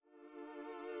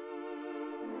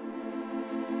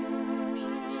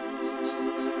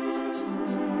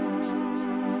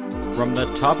From the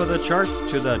top of the charts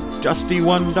to the dusty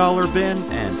 $1 bin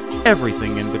and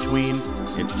everything in between,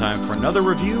 it's time for another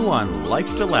review on Life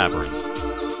to Labyrinth.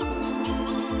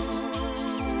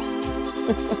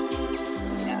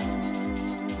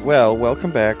 Well,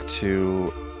 welcome back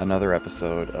to another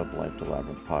episode of Life to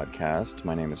Labyrinth podcast.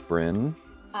 My name is Bryn.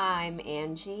 I'm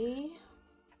Angie.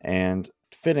 And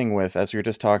fitting with, as we were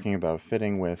just talking about,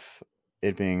 fitting with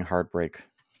it being Heartbreak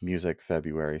Music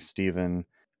February, Steven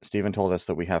told us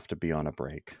that we have to be on a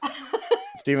break.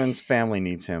 Steven's family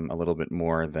needs him a little bit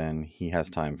more than he has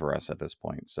time for us at this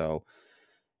point. So,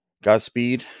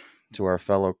 Godspeed to our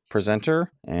fellow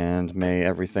presenter, and may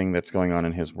everything that's going on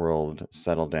in his world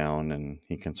settle down and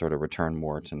he can sort of return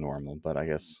more to normal. But I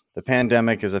guess the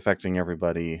pandemic is affecting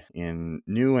everybody in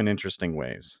new and interesting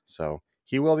ways. So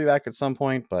he will be back at some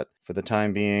point, but for the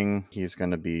time being, he's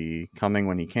going to be coming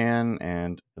when he can,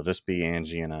 and it'll just be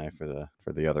Angie and I for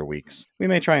the other weeks. We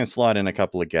may try and slot in a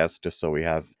couple of guests just so we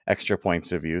have extra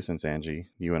points of view, since Angie,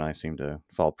 you and I seem to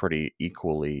fall pretty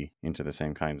equally into the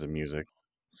same kinds of music.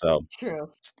 So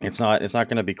True. It's not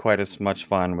going to be quite as much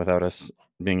fun without us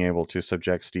being able to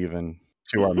subject Steven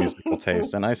to our musical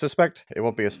taste. And I suspect it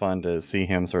won't be as fun to see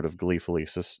him sort of gleefully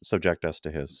subject us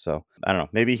to his. So I don't know.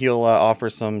 Maybe he'll offer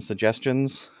some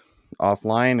suggestions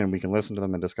offline and we can listen to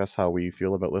them and discuss how we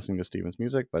feel about listening to Steven's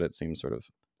music. But it seems sort of,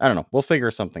 I don't know. We'll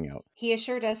figure something out. He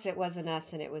assured us it wasn't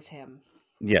us and it was him.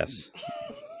 Yes.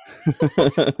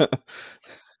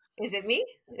 Is it me?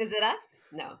 Is it us?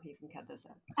 No, you can cut this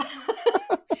out.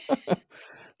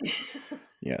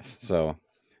 Yes. So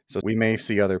we may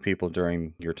see other people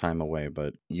during your time away,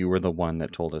 but you were the one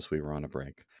that told us we were on a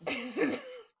break.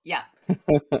 Yeah.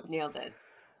 Nailed it.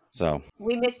 So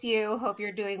we miss you. Hope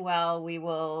you're doing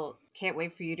well. Can't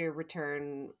wait for you to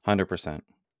return. 100%.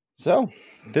 So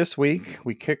this week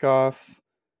we kick off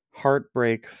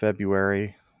Heartbreak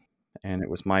February, and it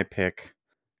was my pick.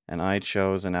 And I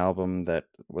chose an album that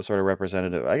was sort of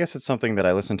representative. I guess it's something that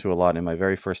I listened to a lot in my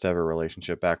very first ever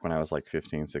relationship back when I was like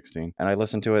 15, 16. And I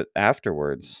listened to it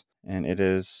afterwards. And it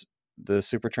is the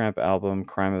Supertramp album,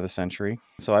 Crime of the Century.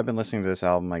 So I've been listening to this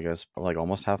album, I guess, like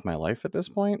almost half my life at this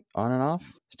point, on and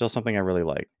off. Still something I really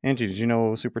like. Angie, did you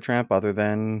know Supertramp other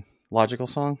than Logical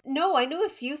Song? No, I knew a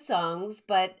few songs,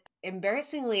 but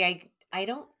embarrassingly, I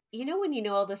don't. You know when you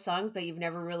know all the songs, but you've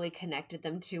never really connected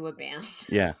them to a band?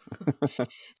 Yeah.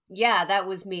 Yeah, that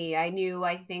was me. I knew,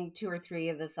 I think, 2 or 3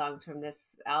 of the songs from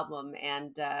this album,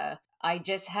 and I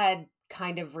just had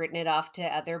kind of written it off to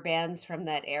other bands from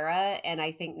that era, and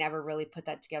I think never really put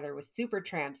that together with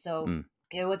Supertramp. So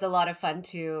It was a lot of fun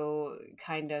to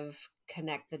kind of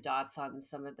connect the dots on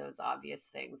some of those obvious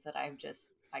things that I've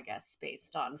just, I guess,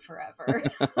 spaced on forever.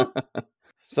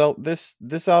 So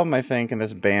this album, I think, and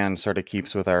this band sort of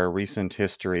keeps with our recent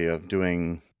history of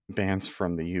doing bands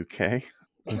from the UK.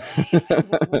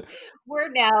 We're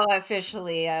now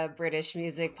officially a British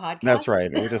music podcast. That's right.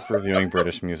 We're just reviewing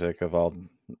British music of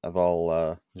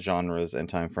all genres and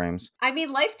time frames. I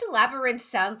mean, Life to Labyrinth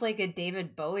sounds like a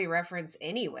David Bowie reference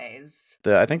anyways.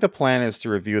 I think the plan is to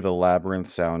review the Labyrinth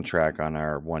soundtrack on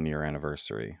our 1-year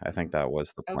anniversary. I think that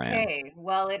was the plan. Okay.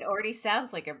 Well, it already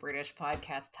sounds like a British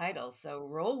podcast title, so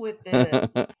roll with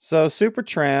it. So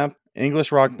Supertramp,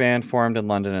 English rock band formed in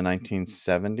London in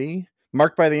 1970.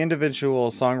 Marked by the individual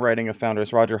songwriting of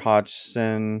founders Roger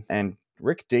Hodgson and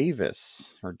Rick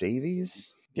Davies.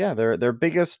 Yeah, their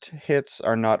biggest hits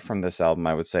are not from this album,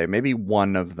 I would say. Maybe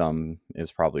one of them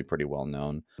is probably pretty well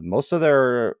known. Most of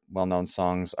their well-known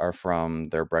songs are from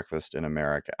their Breakfast in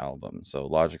America album. So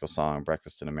Logical Song,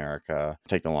 Breakfast in America,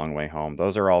 Take the Long Way Home.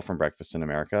 Those are all from Breakfast in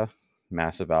America.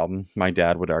 Massive album. My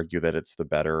dad would argue that it's the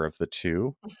better of the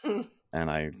two, and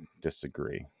I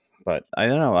disagree. But I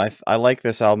don't know. I like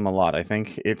this album a lot. I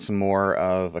think it's more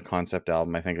of a concept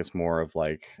album. I think it's more of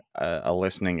like a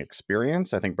listening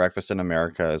experience. I think Breakfast in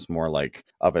America is more like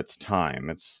of its time.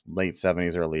 It's late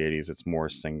 70s, early 80s. It's more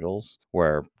singles,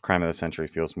 where Crime of the Century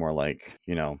feels more like,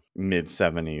 mid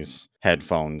 70s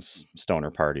headphones, stoner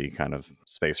party kind of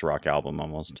space rock album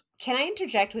almost. Can I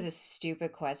interject with a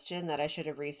stupid question that I should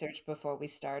have researched before we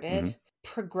started? Mm-hmm.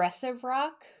 Progressive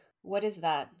rock? What is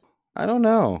that? I don't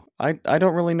know. I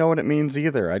don't really know what it means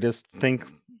either. I just think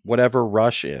whatever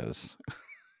Rush is.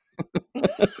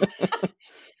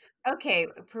 Okay,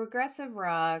 progressive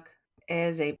rock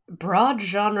is a broad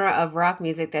genre of rock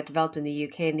music that developed in the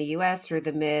UK and the US through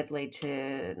the late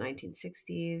to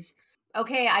 1960s.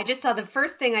 Okay, I just saw, the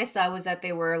first thing I saw was that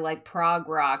they were like prog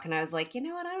rock, and I was like, you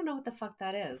know what? I don't know what the fuck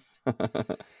that is.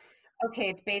 Okay,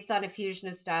 it's based on a fusion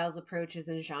of styles, approaches,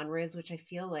 and genres, which I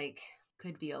feel like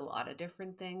could be a lot of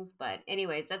different things. But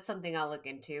anyways, that's something I'll look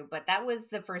into. But that was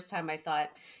the first time I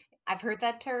thought I've heard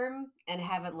that term and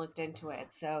haven't looked into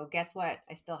it. So guess what?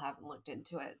 I still haven't looked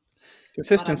into it, but I'm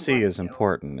Consistency going is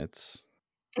important. It's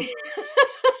to.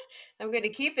 I'm going to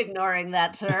keep ignoring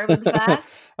that term, in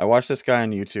fact. I watched this guy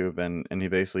on YouTube, and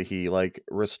he like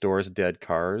restores dead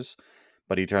cars,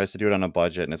 but he tries to do it on a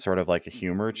budget, and it's sort of like a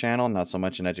humor channel, not so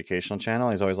much an educational channel.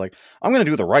 He's always like, I'm going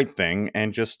to do the right thing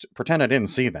and just pretend I didn't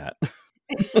see that.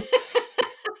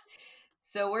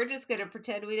 So we're just going to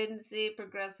pretend we didn't see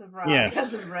progressive rock Yes.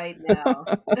 as of right now.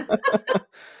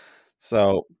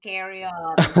 So Carry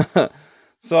on.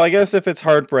 so I guess if it's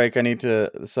Heartbreak, I need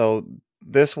to. So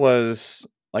this was,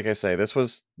 like I say, this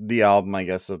was the album, I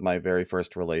guess, of my very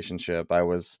first relationship. I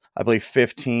was, I believe,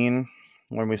 15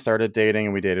 when we started dating,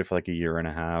 and we dated for like a year and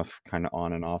a half, kind of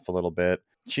on and off a little bit.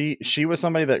 She was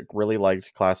somebody that really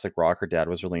liked classic rock. Her dad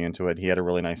was really into it. He had a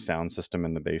really nice sound system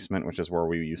in the basement, which is where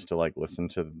we used to like listen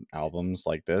to albums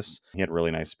like this. He had really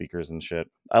nice speakers and shit.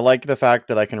 I like the fact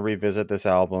that I can revisit this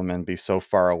album and be so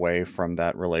far away from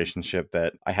that relationship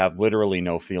that I have literally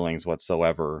no feelings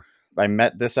whatsoever. I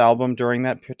met this album during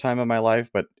that time of my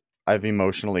life, but I've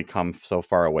emotionally come so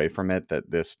far away from it that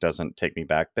this doesn't take me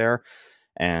back there.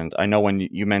 And I know when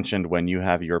you mentioned when you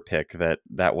have your pick that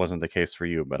wasn't the case for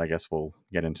you, but I guess we'll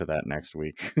get into that next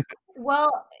week. Well,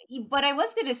 what I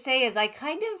was going to say is I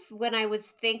kind of, when I was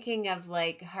thinking of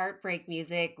like heartbreak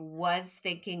music, was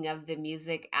thinking of the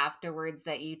music afterwards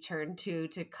that you turn to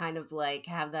kind of like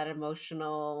have that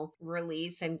emotional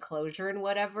release and closure and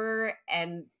whatever.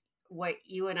 And what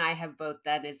you and I have both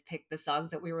done is picked the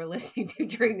songs that we were listening to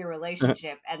during the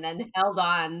relationship and then held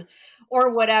on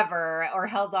or whatever, or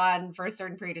held on for a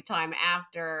certain period of time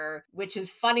after, which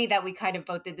is funny that we kind of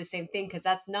both did the same thing because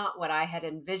that's not what I had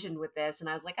envisioned with this. And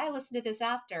I was like, I listened to this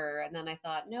after. And then I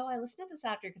thought, no, I listened to this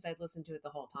after because I'd listened to it the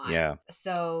whole time. Yeah.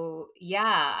 So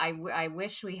yeah, I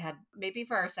wish we had, maybe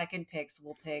for our second picks,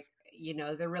 we'll pick,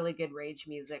 the really good Rage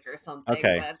music or something.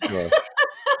 Okay. But... Sure.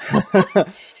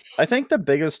 I think the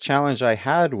biggest challenge I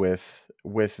had with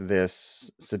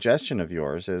this suggestion of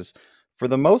yours is, for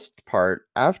the most part,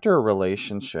 after a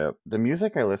relationship, the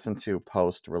music I listen to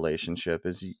post relationship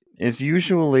is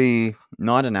usually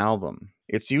not an album.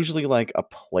 It's usually like a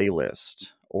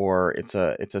playlist, or it's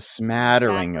a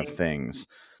smattering of things.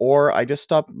 Or I just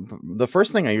stop. The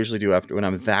first thing I usually do after, when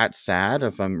I'm that sad,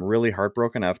 if I'm really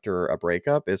heartbroken after a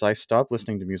breakup, is I stop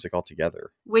listening to music altogether.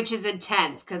 Which is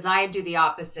intense, because I do the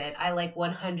opposite. I like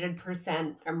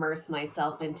 100% immerse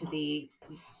myself into the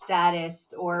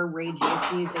saddest or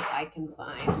ragiest music I can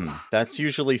find. That's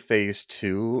usually phase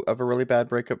 2 of a really bad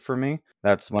breakup for me.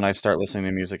 That's when I start listening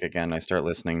to music again. I start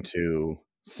listening to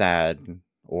sad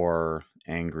or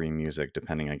angry music,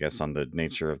 depending, I guess, on the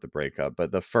nature of the breakup.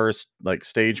 But the first, like,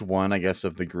 stage 1, I guess,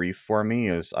 of the grief for me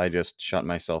is I just shut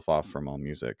myself off from all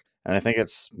music. And I think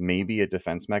it's maybe a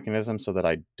defense mechanism so that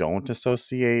I don't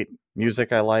associate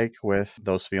music I like with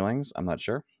those feelings. I'm not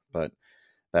sure, but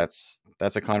that's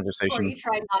a conversation. Or you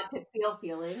try not to feel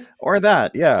feelings. Or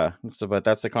that, yeah. So, but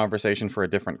that's a conversation for a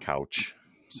different couch.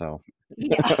 So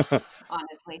yeah,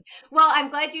 honestly. Well, I'm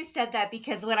glad you said that,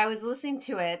 because when I was listening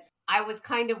to it, I was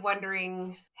kind of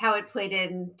wondering how it played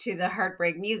into the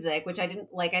heartbreak music, which I didn't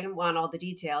want all the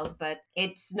details, but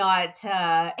it's not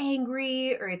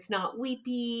angry, or it's not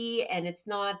weepy, and it's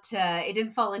not, it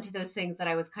didn't fall into those things that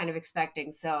I was kind of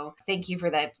expecting. So thank you for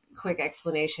that quick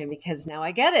explanation, because now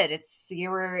I get it. You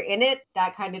were in it,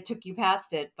 that kind of took you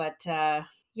past it. But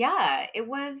yeah, it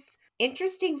was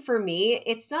interesting for me.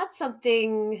 It's not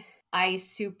something I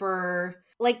super...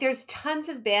 Like, there's tons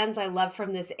of bands I love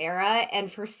from this era, and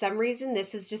for some reason,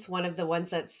 this is just one of the ones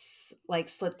that's, like,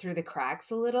 slipped through the cracks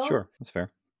a little. Sure, that's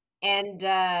fair. And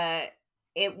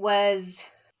it was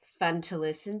fun to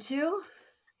listen to.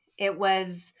 It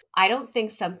was, I don't think,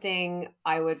 something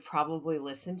I would probably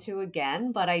listen to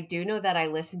again, but I do know that I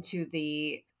listen to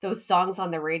those songs on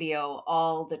the radio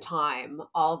all the time.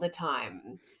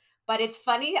 But it's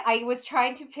funny, I was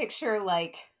trying to picture,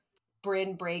 like,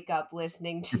 Bryn breakup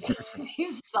listening to some of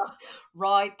these songs.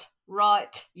 Right,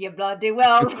 you bloody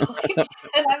well, right.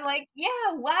 And I'm like,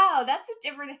 yeah, wow, that's a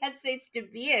different headspace to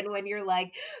be in when you're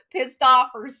like pissed off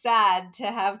or sad, to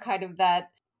have kind of that,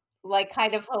 like,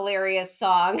 kind of hilarious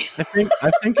song.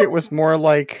 I think it was more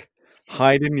like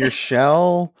Hide in Your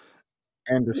Shell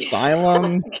and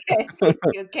Asylum.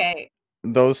 Okay.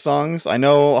 Those songs. I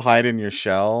know Hide in Your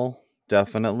Shell,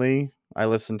 definitely, I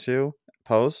listen to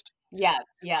post. Yeah.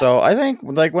 So I think,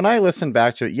 like, when I listen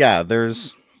back to it, yeah,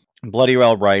 there's Bloody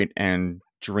Well Right and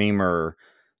Dreamer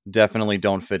definitely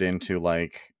don't fit into,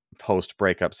 like,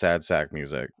 post-breakup sad sack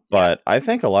music, but I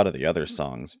think a lot of the other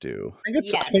songs do. I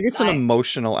Yes, think it's an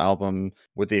emotional album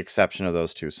with the exception of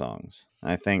those 2 songs.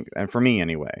 I think, and for me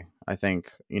anyway, I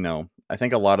think, I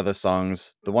think a lot of the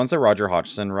songs, the ones that Roger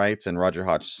Hodgson writes, and Roger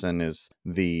Hodgson is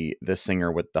the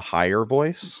singer with the higher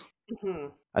voice.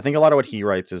 Mhm. I think a lot of what he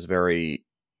writes is very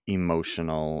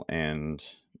emotional, and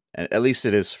at least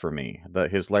it is for me.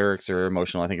 His lyrics are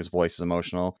emotional. I think his voice is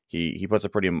emotional. He puts a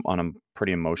pretty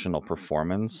emotional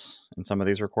performance in some of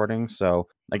these recordings. So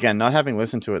again, not having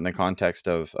listened to it in the context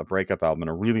of a breakup album in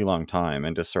a really long time,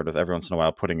 and just sort of every once in a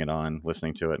while putting it on,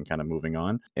 listening to it, and kind of moving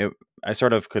on, I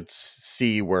sort of could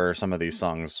see where some of these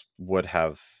songs would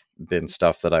have been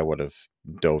stuff that I would have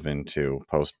dove into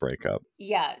post breakup.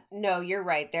 Yeah, no, you're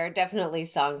right. There are definitely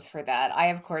songs for that. I,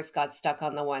 of course, got stuck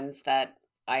on the ones that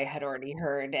I had already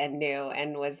heard and knew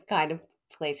and was kind of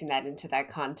placing that into that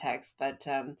context. But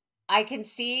I can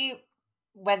see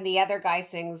when the other guy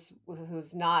sings,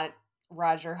 who's not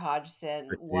Roger Hodgson,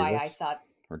 Rick why I Davis thought,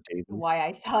 or Davies.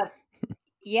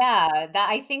 yeah, that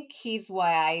I think he's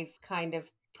why I've kind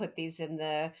of put these in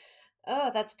the,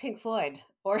 oh, that's Pink Floyd,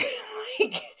 or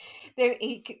like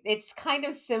it's kind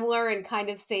of similar and kind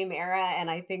of same era, and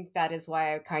I think that is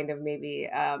why I kind of maybe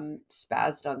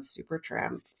spazzed on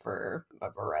Supertramp for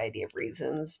a variety of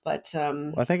reasons. But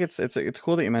Well, I think it's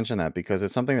cool that you mentioned that, because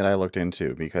it's something that I looked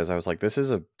into, because I was like, this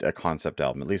is a concept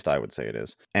album, at least I would say it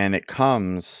is, and it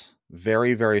comes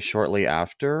very, very shortly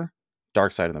after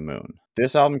Dark Side of the Moon.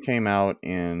 This album came out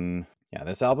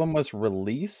this album was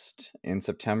released in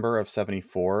September of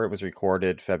 74. It was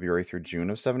recorded February through June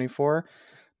of 74.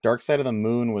 Dark Side of the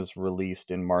Moon was released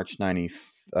in March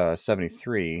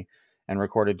 73 and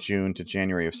recorded June to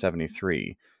January of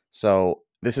 73. So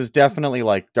this is definitely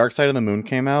like Dark Side of the Moon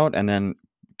came out and then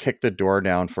kicked the door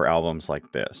down for albums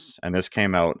like this. And this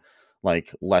came out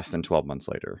like less than 12 months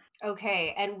later.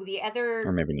 Okay, and the other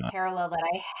Or maybe not. parallel that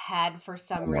I had for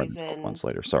some More than 12 months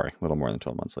later. Sorry, a little more than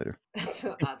 12 months later.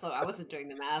 So I wasn't doing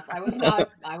the math. I was not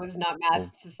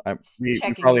math we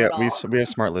checking probably at all. we have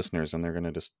smart listeners, and they're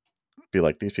gonna just be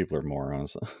like, these people are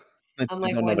morons. I'm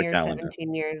like 1 year,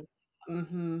 17 years.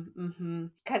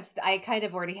 Because I kind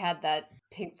of already had that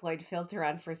Pink Floyd filter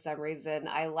on for some reason.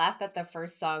 I laughed that the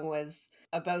first song was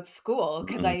about school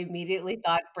because I immediately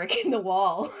thought Brick in the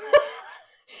Wall.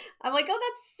 I'm like, oh,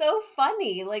 that's so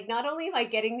funny. Like, not only am I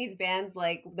getting these bands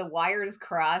like the wires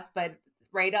crossed, but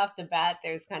right off the bat,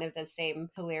 there's kind of the same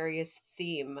hilarious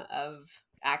theme of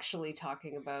actually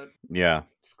talking about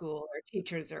school or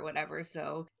teachers or whatever.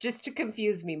 So just to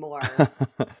confuse me more,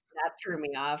 that threw me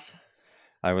off.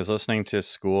 I was listening to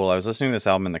this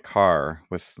album in the car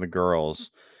with the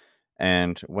girls,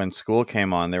 and when School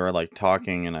came on, they were like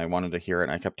talking, and I wanted to hear it,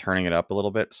 and I kept turning it up a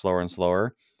little bit slower and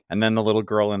slower, and then the little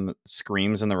girl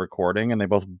screams in the recording, and they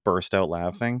both burst out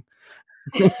laughing.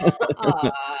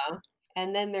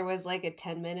 And then there was like a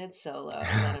 10-minute solo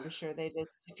that I'm sure they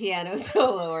just piano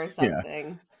solo or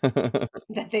something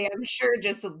that they, I'm sure,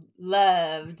 just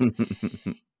loved.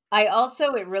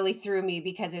 It really threw me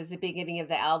because it was the beginning of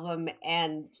the album,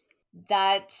 and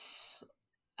that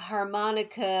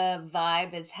harmonica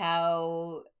vibe is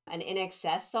how an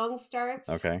INXS song starts.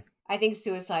 Okay. I think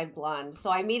Suicide Blonde. So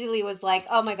I immediately was like,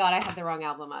 oh my God, I have the wrong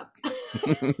album up.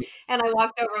 And I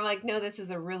walked over, I'm like, no, this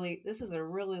is a really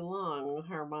long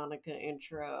harmonica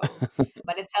intro.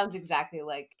 But it sounds exactly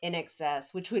like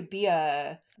INXS, which would be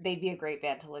they'd be a great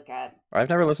band to look at. I've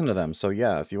never listened to them. So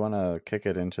yeah, if you want to kick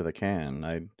it into the can,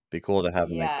 I'd be cool to have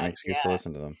an excuse to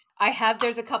listen to them.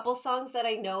 There's a couple songs that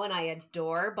I know and I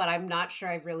adore, but I'm not sure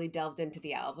I've really delved into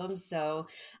the album. So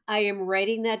I am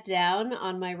writing that down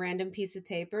on my random piece of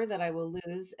paper that I will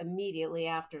lose immediately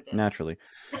after this. Naturally.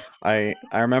 I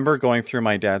remember going through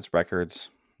my dad's records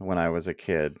when I was a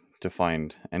kid to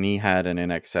find, and he had an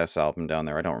INXS album down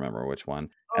there. I don't remember which one.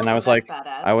 And I was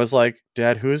like,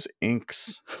 Dad, who's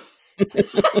Inks?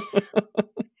 Who's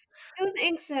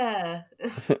Inksa?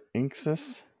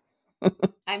 Inksys?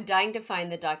 I'm dying to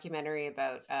find the documentary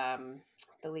about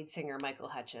the lead singer Michael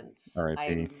Hutchence.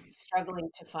 I'm struggling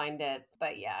to find it,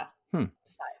 but yeah,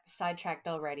 sidetracked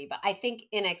already. But I think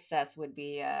INXS would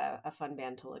be a fun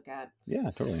band to look at. Yeah,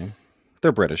 totally.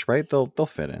 They're British, right? They'll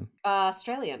fit in.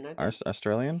 Australian.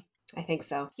 Australian? I think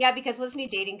so. Yeah, because wasn't he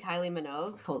dating Kylie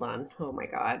Minogue? Hold on. Oh my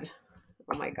god.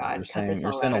 You're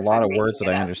saying a lot of words that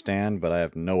I understand, but I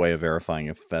have no way of verifying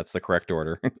if that's the correct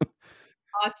order.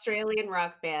 Australian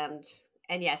rock band.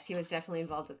 And yes, he was definitely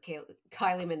involved with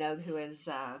Kylie Minogue, who is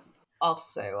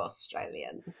also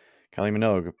Australian. Kylie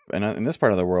Minogue, and in this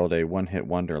part of the world, a one-hit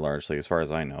wonder largely, as far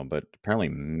as I know, but apparently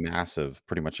massive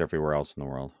pretty much everywhere else in the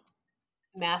world.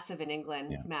 Massive in England.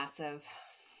 Yeah. Massive.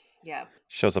 Yeah.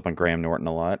 Shows up on Graham Norton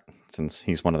a lot, since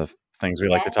he's one of the things we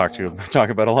like to Yeah. talk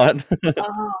about a lot.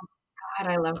 Oh God,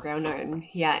 I love Graham Norton.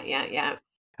 Yeah.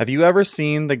 Have you ever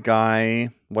seen the guy,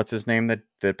 what's his name,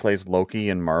 that plays Loki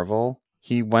in Marvel?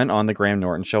 He went on the Graham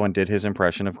Norton show and did his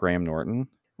impression of Graham Norton.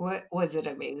 What was it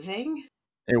amazing?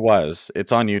 It was.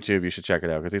 It's on YouTube. You should check it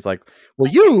out, because he's like,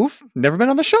 well, you've never been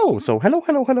on the show, so hello.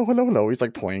 He's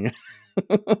like pointing.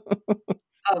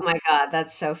 Oh my God,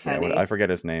 that's so Yeah, funny. I forget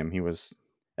his name.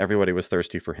 Everybody was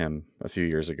thirsty for him a few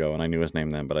years ago, and I knew his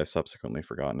name then, but I subsequently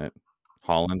forgotten it.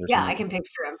 Holland or Yeah, something? I can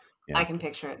picture him. Yeah. I can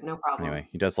picture it. No problem. Anyway,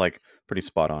 he does like pretty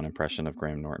spot on impression of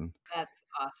Graham Norton. That's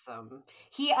awesome.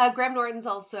 Graham Norton's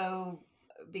also,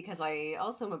 because I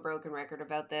also am a broken record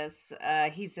about this,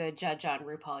 he's a judge on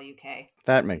RuPaul UK.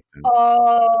 That makes sense.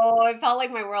 Oh, I felt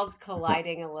like my world's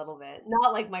colliding a little bit.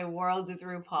 Not like my world is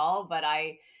RuPaul, but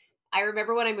I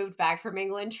remember when I moved back from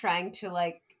England trying to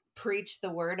like preach the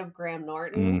word of Graham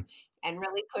Norton and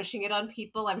really pushing it on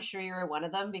people. I'm sure you were one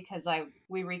of them, because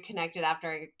we reconnected after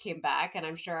I came back, and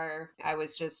I'm sure I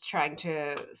was just trying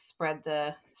to spread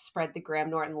the Graham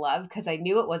Norton love, because I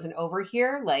knew it wasn't over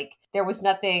here. Like, there was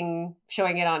nothing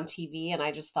showing it on TV, and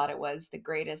I just thought it was the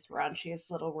greatest, raunchiest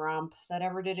little romp that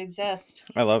ever did exist.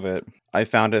 I love it. I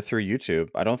found it through YouTube.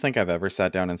 I don't think I've ever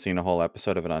sat down and seen a whole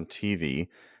episode of it on TV.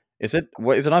 Is it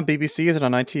on BBC? Is it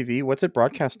on ITV? What's it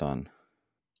broadcast on?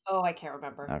 Oh, I can't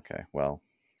remember. Okay, well.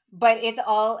 But it's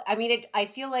all, I mean, I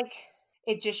feel like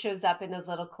it just shows up in those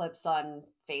little clips on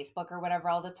Facebook or whatever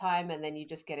all the time, and then you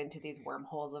just get into these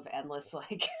wormholes of endless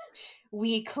like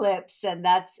wee clips, and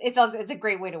it's a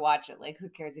great way to watch it. Like, who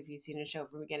cares if you've seen a show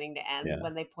from beginning to end? Yeah.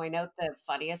 When they point out the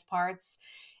funniest parts,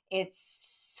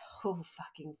 it's so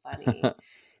fucking funny.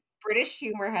 British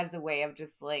humor has a way of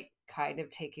just like kind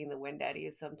of taking the wind out of you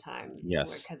sometimes.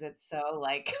 Yes. Because it's so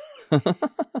like,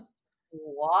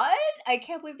 what? I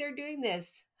can't believe they're doing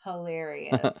this.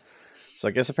 Hilarious. So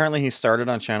I guess apparently he started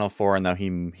on Channel 4, and now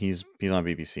he's on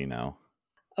BBC now.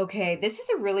 Okay, this is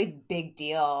a really big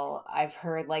deal. I've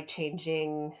heard, like,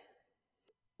 changing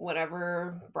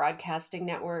whatever broadcasting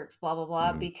networks, blah blah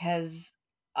blah, because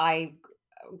I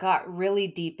got really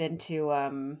deep into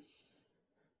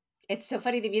it's so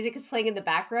funny, the music is playing in the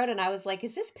background and I was like,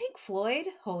 is this Pink Floyd?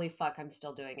 Holy fuck, I'm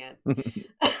still doing it.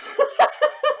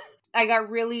 I got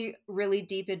really, really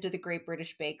deep into the Great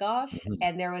British Bake Off,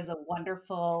 and there was a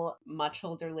wonderful, much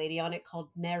older lady on it called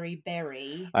Mary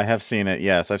Berry. I have seen it.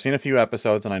 Yes, I've seen a few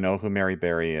episodes, and I know who Mary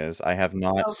Berry is. I have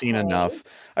not seen enough.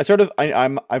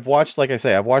 I've watched, like I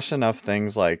say, I've watched enough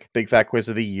things like Big Fat Quiz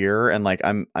of the Year, and like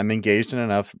I'm engaged in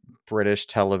enough British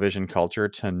television culture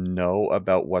to know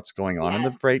about what's going on in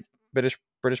the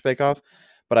British Bake Off,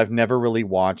 but I've never really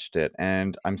watched it,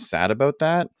 and I'm sad about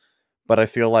that. But I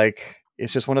feel like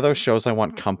it's just one of those shows I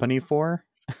want company for.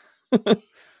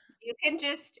 You can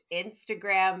just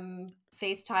Instagram,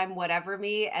 FaceTime, whatever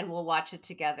me, and we'll watch it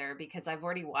together, because I've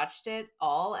already watched it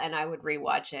all and I would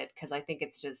rewatch it because I think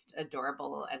it's just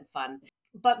adorable and fun.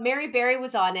 But Mary Berry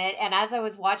was on it, and as I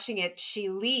was watching it, she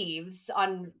leaves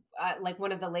on like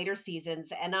one of the later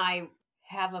seasons, and I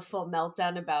have a full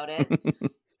meltdown about it.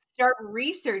 Start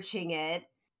researching it,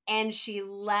 and she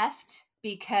left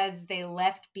because they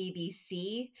left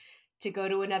BBC to go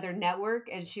to another network,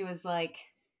 and she was like,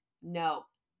 no,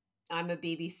 I'm a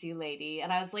BBC lady.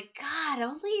 And I was like, God,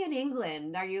 only in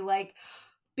England are you like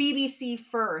BBC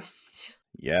first.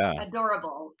 Yeah.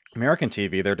 Adorable. American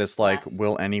TV, they're just like,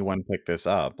 will anyone pick this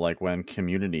up? Like when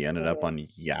Community ended up on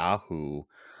Yahoo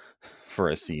for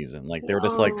a season. Like they were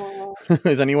just like,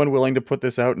 is anyone willing to put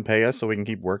this out and pay us so we can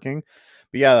keep working?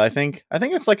 But yeah, I think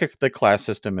it's like the class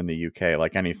system in the UK,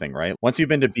 like anything, right? Once you've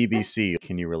been to BBC,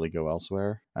 can you really go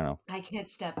elsewhere? I don't know. I can't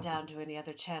step down to any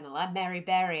other channel. I'm Mary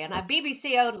Berry, and I'm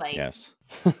BBC only. Yes,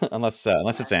 unless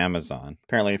it's Amazon.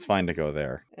 Apparently, it's fine to go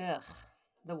there. Ugh,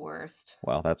 the worst.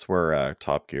 Well, that's where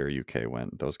Top Gear UK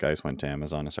went. Those guys went to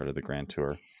Amazon and started the Grand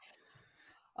Tour.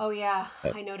 Oh yeah,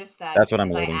 I noticed that. That's what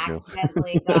I'm alluding to. I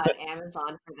accidentally got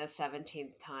Amazon for the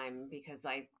 17th time because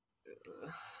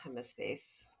I'm a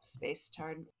space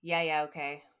tard. Yeah,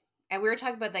 okay. And we were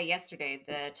talking about that yesterday,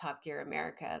 the Top Gear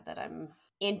America, that I'm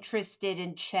interested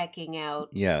in checking out.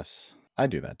 Yes, I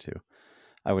do that too.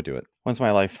 I would do it. Once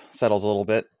my life settles a little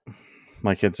bit.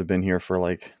 My kids have been here for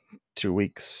like 2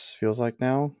 weeks, feels like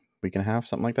now. Week and a half,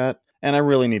 something like that. And I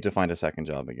really need to find a second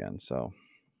job again. So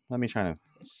let me try to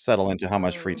settle into how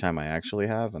much free time I actually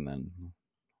have and then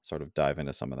sort of dive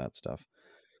into some of that stuff.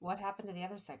 What happened to the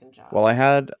other second job? Well, I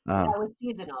had... that was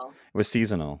seasonal. It was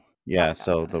seasonal. Yeah,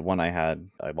 so the one I had,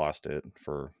 I lost it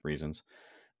for reasons.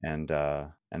 And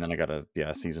then I got a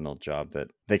seasonal job that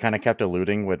they kind of kept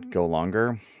alluding would go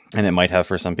longer. And it might have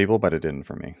for some people, but it didn't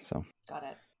for me. So Got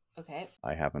it. Okay.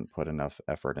 I haven't put enough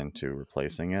effort into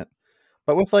replacing it.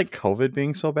 But with like COVID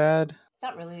being so bad, It's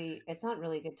not really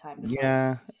a good time to find.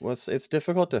 yeah, well, it's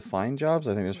difficult to find jobs.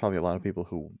 I think there's probably a lot of people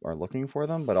who are looking for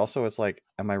them, but also it's like,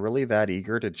 am I really that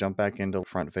eager to jump back into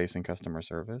front-facing customer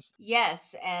service?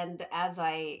 Yes, and as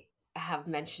I have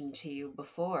mentioned to you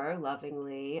before,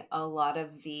 lovingly, a lot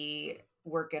of the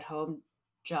work at home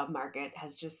job market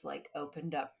has just like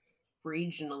opened up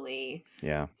regionally.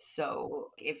 Yeah,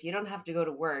 So if you don't have to go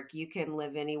to work, you can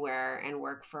live anywhere and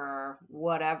work for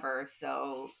whatever.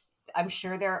 So I'm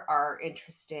sure there are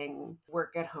interesting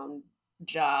work at home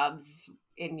jobs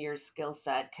in your skill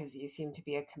set because you seem to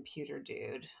be a computer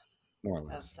dude more or of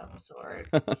less. some sort.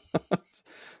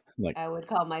 Like, I would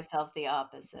call myself the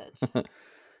opposite.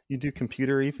 you do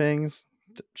computery things?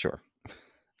 Sure.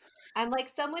 I'm like,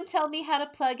 someone tell me how to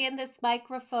plug in this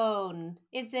microphone.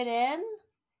 Is it in?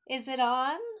 Is it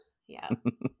on? Yeah.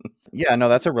 Yeah, no,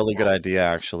 that's a really good Yeah. idea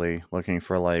actually, looking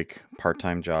for like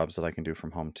part-time jobs that I can do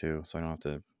from home too, so I don't have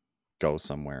to go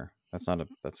somewhere. That's I don't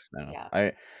know.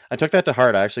 Yeah. I took that to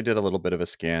heart. I actually did a little bit of a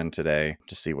scan today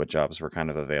to see what jobs were kind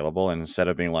of available, and instead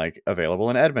of being like available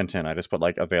in Edmonton, I just put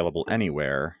like available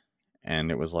anywhere,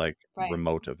 and it was like Right.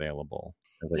 remote available.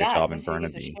 There's like a Yeah, job in because you get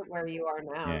to Burnaby. shit where you are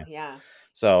now. Yeah. Yeah.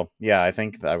 So, yeah, I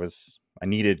think I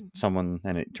needed someone,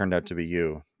 and it turned out to be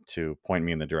you, to point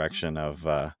me in the direction of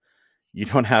you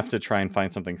don't have to try and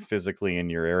find something physically in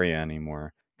your area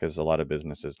anymore, because a lot of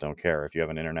businesses don't care. If you have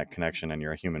an internet connection and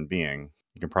you're a human being,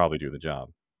 you can probably do the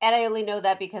job. And I only know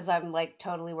that because I'm like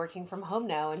totally working from home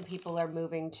now and people are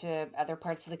moving to other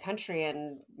parts of the country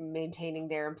and maintaining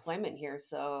their employment here.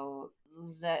 So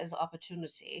that is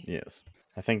opportunity. Yes.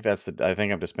 I think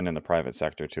I've just been in the private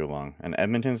sector too long. And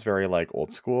Edmonton's very like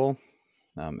old school.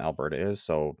 Alberta is.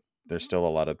 So there's still a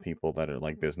lot of people that are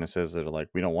like businesses that are like,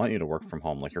 we don't want you to work from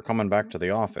home. Like, you're coming back to the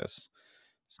office.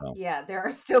 So Yeah, there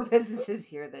are still businesses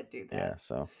here that do yeah, that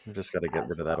so we just got to get as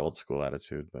rid of that well. old school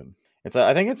attitude. But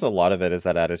I think it's a lot of it is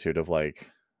that attitude of like,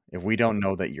 if we don't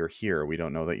know that you're here, we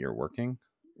don't know that you're working.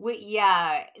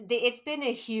 Yeah, it's been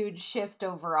a huge shift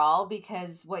overall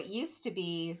because what used to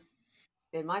be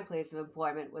in my place of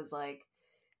employment was like,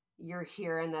 you're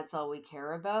here and that's all we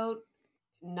care about,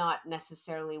 not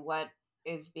necessarily what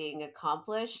is being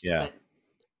accomplished. Yeah.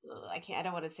 But I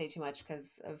don't want to say too much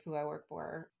because of who I work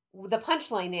for. The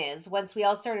punchline is once we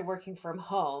all started working from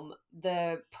home,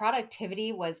 the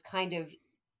productivity was kind of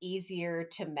easier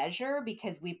to measure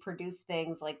because we produce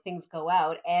things like things go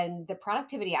out and the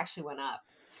productivity actually went up.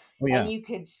 Oh And yeah. you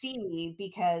could see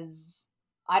because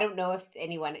I don't know if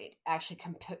anyone actually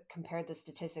compared the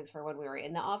statistics for when we were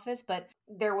in the office, but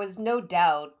there was no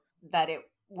doubt that it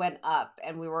went up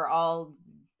and we were all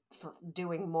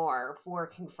doing more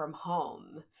working from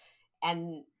home.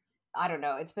 And I don't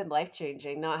know, it's been life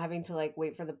changing not having to like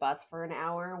wait for the bus for an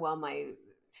hour while my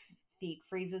feet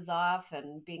freezes off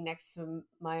and being next to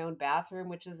my own bathroom,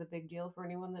 which is a big deal for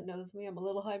anyone that knows me. I'm a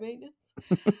little high maintenance.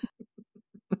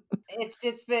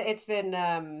 It's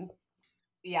been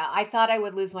yeah, I thought I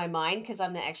would lose my mind because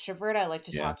I'm the extrovert. I like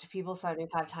to Yeah. talk to people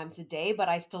 75 times a day, but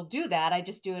I still do that. I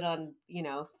just do it on,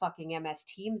 fucking MS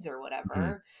Teams or Mhm.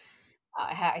 whatever.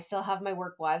 I still have my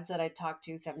work wives that I talk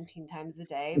to 17 times a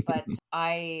day, but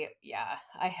I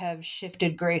have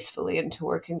shifted gracefully into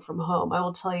working from home. I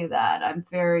will tell you that. I'm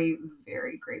very,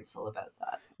 very grateful about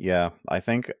that. Yeah, I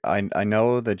think I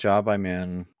know the job I'm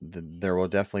in, there will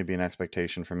definitely be an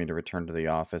expectation for me to return to the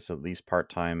office at least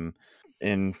part-time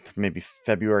in maybe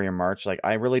February or March. Like,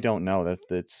 I really don't know. That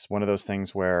it's one of those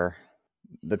things where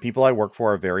the people I work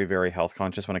for are very, very health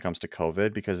conscious when it comes to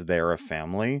COVID because they're a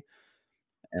family.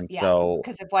 And Yeah, so,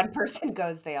 because if one person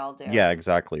goes, they all do. yeah,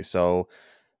 exactly. So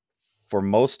for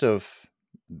most of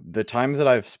the time that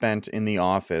I've spent in the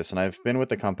office, and I've been with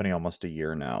the company almost a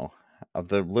year now, of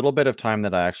the little bit of time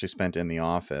that I actually spent in the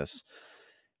office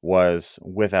was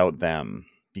without them,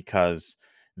 because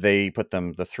they put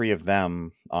the three of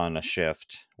them on a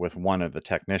shift with one of the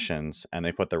technicians, and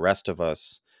they put the rest of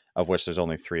us, of which there's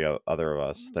only three other of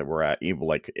us that were able,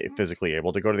 like, physically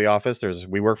able to go to the office.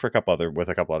 We work for with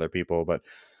a couple other people, but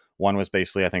one was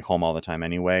basically, I think, home all the time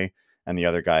anyway, and the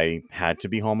other guy had to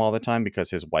be home all the time because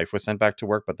his wife was sent back to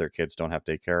work, but their kids don't have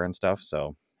daycare and stuff,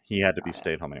 so he had to be Got it.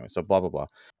 stayed home anyway. So blah blah blah.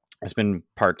 It's been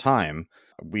part time.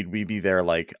 We'd be there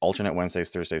like alternate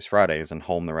Wednesdays, Thursdays, Fridays, and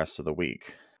home the rest of the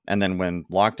week. And then when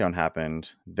lockdown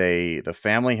happened, the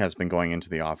family has been going into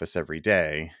the office every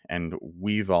day, and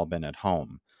we've all been at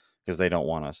home because they don't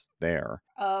want us there.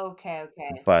 Okay,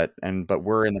 okay. But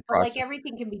we're in the But like process.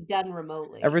 everything can be done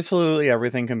remotely. Absolutely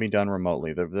everything can be done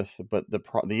remotely.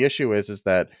 The issue is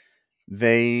that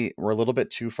they were a little bit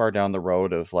too far down the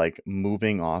road of like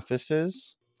moving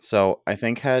offices. So I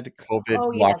think had COVID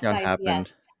Oh yes, lockdown yes.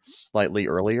 happened slightly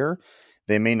earlier,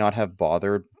 they may not have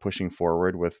bothered pushing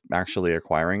forward with actually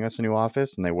acquiring us a new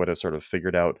office, and they would have sort of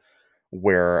figured out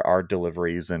where our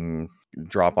deliveries and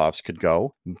drop offs could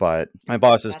go. But my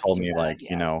boss has That's told too me, bad. like,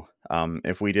 Yeah.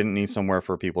 if we didn't need somewhere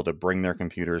for people to bring their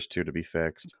computers to be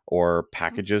fixed, or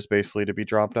packages basically to be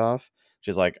dropped off,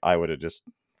 she's like, I would have just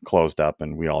closed up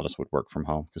and we all just would work from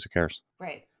home because who cares?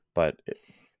 Right. But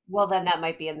Well, then that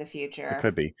might be in the it future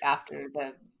could be. after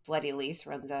the bloody lease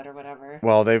runs out or whatever.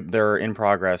 Well, they're in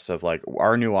progress of, like,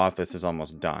 our new office is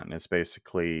almost done. It's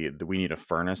basically we need a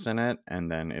furnace in it, and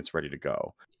then it's ready to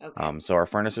go. Okay. So our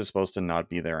furnace is supposed to not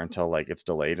be there until, like, it's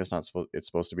delayed. It's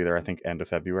supposed to be there, I think, end of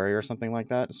February or something like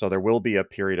that. So there will be a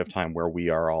period of time where we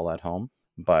are all at home,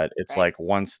 but it's Right. like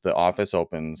once the office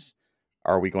opens,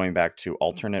 are we going back to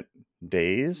alternate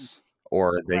days,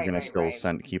 or are they Right, going to right,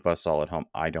 still right. keep us all at home?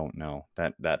 I don't know.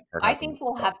 That part I hasn't think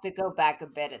we'll been solved. have to go back a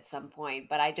bit at some point,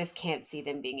 but I just can't see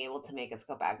them being able to make us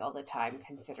go back all the time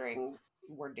considering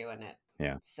we're doing it.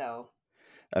 Yeah. So,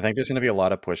 I think there's going to be a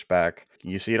lot of pushback.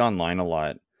 You see it online a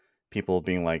lot. People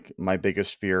being like, my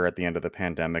biggest fear at the end of the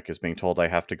pandemic is being told I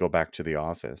have to go back to the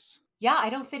office. yeah, I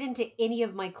don't fit into any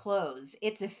of my clothes.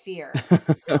 It's a fear.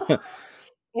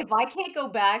 If I can't go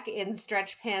back in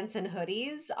stretch pants and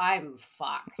hoodies, I'm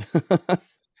fucked.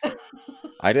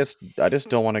 I just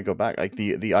don't want to go back. Like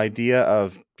the idea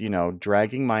of,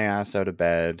 dragging my ass out of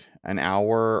bed an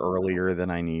hour earlier than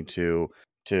I need to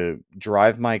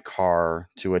drive my car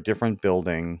to a different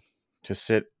building, to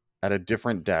sit at a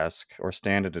different desk or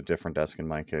stand at a different desk in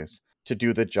my case, to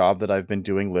do the job that I've been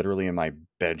doing literally in my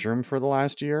bedroom for the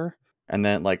last year. And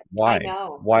then, like, I why?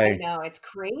 know. I Why? know. It's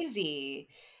crazy.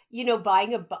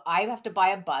 I have to buy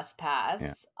a bus Yeah.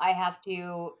 pass. I have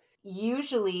to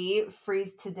usually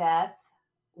freeze to death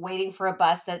waiting for a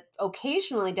bus that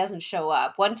occasionally doesn't show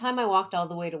up. One time I walked all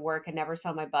the way to work and never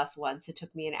saw my bus once. It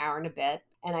took me an hour and a bit,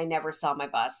 and I never saw my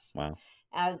bus. Wow.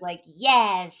 And I was like,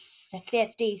 yes,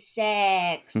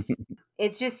 56.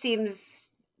 It just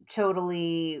seems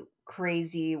totally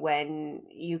crazy when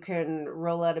you can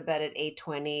roll out of bed at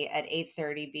 8:20, at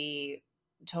 8:30 be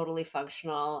totally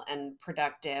functional and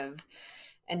productive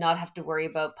and not have to worry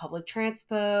about public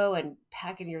transpo and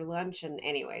packing your lunch. And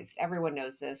anyways, everyone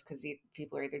knows this because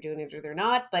people are either doing it or they're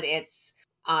not, but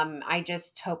I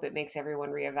just hope it makes everyone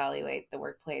reevaluate the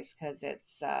workplace because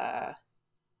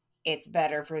it's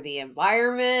better for the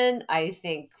environment. I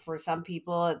think for some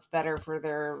people, it's better for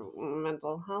their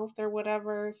mental health or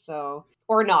whatever. So,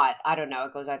 or not. I don't know.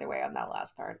 It goes either way on that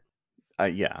last part.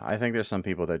 Yeah, I think there's some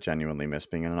people that genuinely miss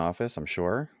being in an office, I'm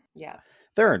sure. Yeah.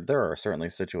 There are certainly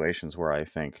situations where I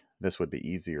think this would be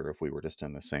easier if we were just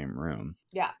in the same room.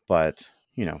 Yeah. But,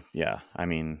 yeah, I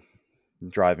mean,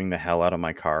 driving the hell out of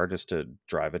my car just to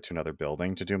drive it to another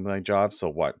building to do my job. So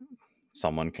what?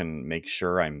 Someone can make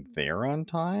sure I'm there on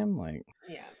time? Like,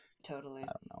 Yeah. Totally.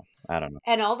 I don't know.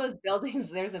 And all those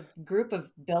buildings, there's a group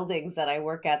of buildings that I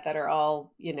work at that are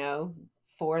all,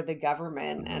 for the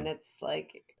government. Mhm. And it's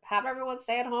like, have everyone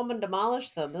stay at home and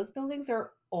demolish them. Those buildings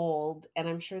are old and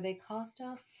I'm sure they cost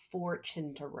a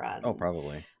fortune to run. Oh,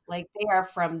 probably. Like they are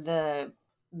from the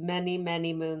many,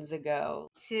 many moons ago.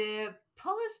 To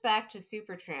pull us back to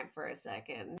Supertramp for a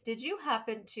second, did you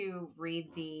happen to read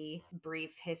the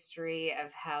brief history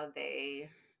of how they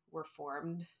were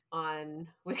formed on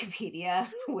Wikipedia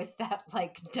with that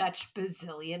like Dutch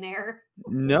bazillionaire?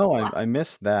 No, What? I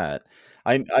missed that.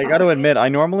 I got to admit, I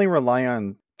normally rely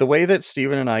on the way that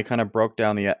Steven and I kind of broke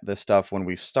down the stuff when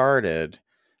we started.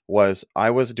 Was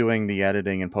I was doing the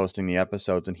editing and posting the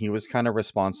episodes, and he was kind of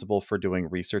responsible for doing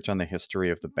research on the history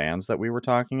of the bands that we were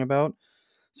talking about.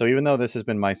 So even though this has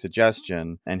been my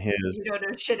suggestion and his, You don't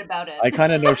know shit about it. I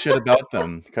kind of know shit about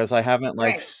them because I haven't,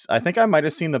 like, Right. I think I might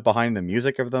have seen the behind the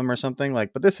music of them or something,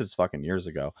 like, but this is fucking years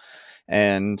ago.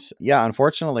 And yeah,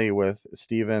 unfortunately, with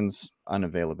Steven's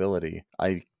unavailability,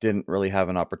 I didn't really have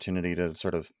an opportunity to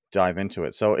sort of dive into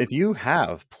it. So if you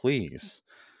have, please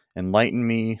enlighten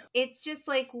me. It's just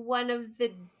like one of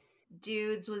the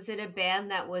dudes was in a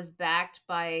band that was backed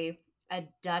by a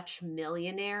Dutch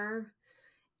millionaire.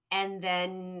 And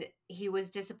then he was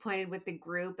disappointed with the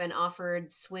group and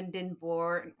offered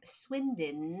Swindon-born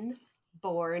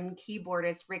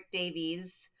keyboardist Rick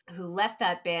Davies, who left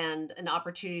that band, an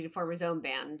opportunity to form his own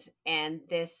band. And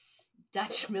this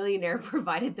Dutch millionaire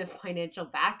provided the financial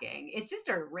backing.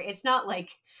 It's not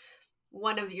like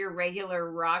one of your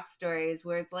regular rock stories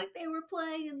where it's like they were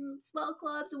playing in small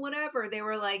clubs and whatever. They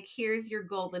were like, here's your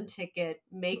golden ticket,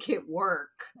 make it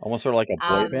work. Almost sort of like a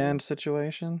boy Um, band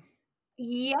situation.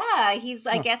 yeah, he's,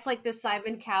 I Huh. guess, like the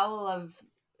Simon Cowell of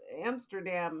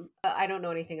Amsterdam. I don't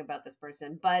know anything about this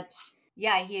person, but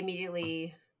Yeah, he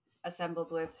immediately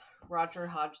assembled with Roger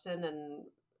Hodgson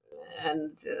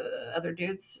and other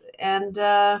dudes, and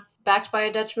backed by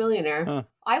a Dutch millionaire. Huh.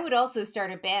 I would also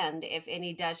start a band if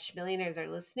any Dutch millionaires are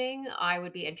listening. I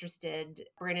would be interested.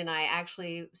 Bryn and I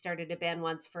actually started a band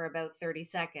once for about 30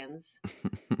 seconds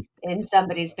in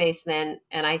somebody's basement,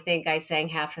 and I think I sang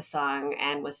half a song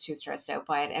and was too stressed out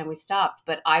by it, and we stopped.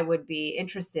 But I would be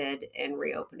interested in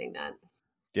reopening that.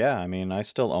 Yeah, I mean, I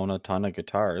still own a ton of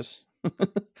guitars. I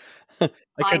I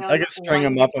I own could string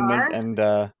one them up and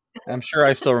guitar. I'm sure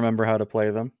I still remember how to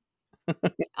play them.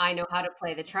 I know how to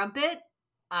play the trumpet.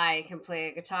 I can play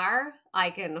a guitar. I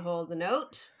can hold a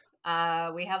note.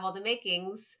 We have all the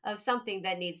makings of something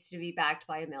that needs to be backed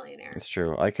by a millionaire. It's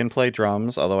true. I can play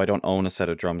drums, although I don't own a set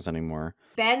of drums anymore.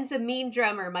 Ben's a mean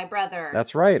drummer, my brother.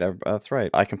 That's right. That's right.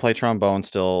 I can play trombone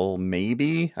still,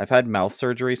 maybe. I've had mouth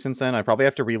surgery since then. I probably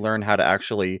have to relearn how to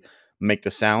actually make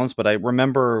the sounds, but I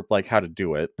remember like how to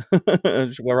do it.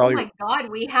 Where Oh all you, my god,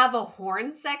 we have a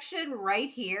horn section right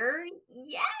here.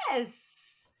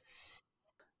 Yes.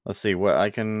 let's see what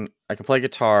I can play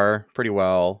guitar pretty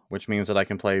well, which means that I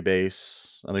can play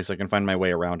bass. At least I can find my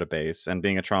way around a bass. And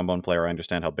being a trombone player, I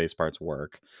understand how bass parts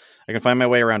work. I can find my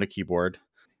way around a keyboard.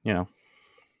 You know,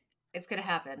 It's gonna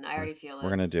happen. I already feel it. we're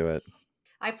gonna do it.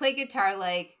 I play guitar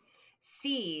like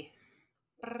C,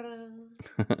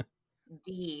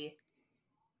 D.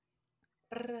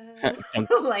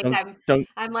 Like Dunk, dunk.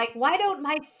 I'm like, why don't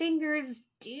my fingers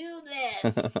do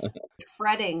this?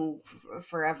 Fretting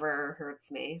forever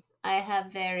hurts me. I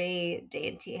have very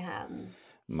dainty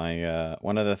hands. My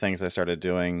one of the things I started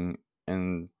doing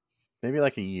in maybe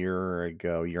like a year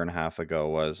and a half ago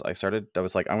was I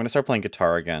was like, I'm gonna start playing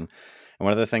guitar again. And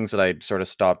one of the things that I sort of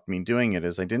stopped me doing it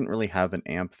is I didn't really have an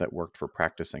amp that worked for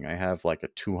practicing. I have like a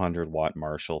 200-watt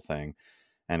Marshall thing,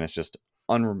 and it's just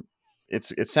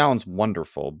it sounds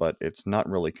wonderful, but it's not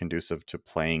really conducive to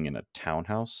playing in a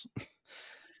townhouse.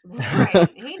 Right.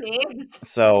 Hey, names.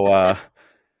 So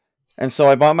and so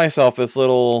I bought myself this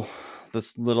little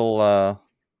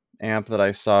amp that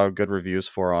I saw good reviews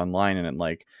for online, and it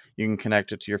like you can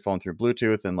connect it to your phone through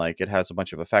Bluetooth, and like it has a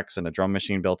bunch of effects and a drum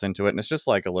machine built into it, and it's just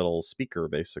like a little speaker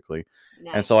basically.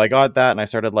 And so Nice. I got that, and I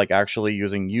started like actually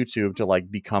using YouTube to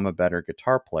like become a better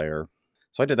guitar player.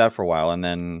 So I did that for a while, and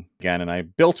then again, and I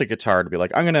built a guitar to be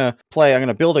like, I'm gonna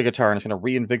build a guitar, and it's gonna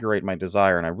reinvigorate my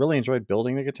desire. And I really enjoyed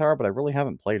building the guitar, but I really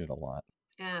haven't played it a lot.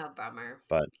 Oh, bummer.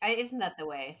 But Isn't that the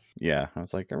way? yeah, I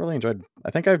was like, I really enjoyed.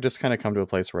 I think I've just kind of come to a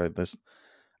place where I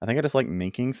think I just like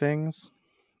making things,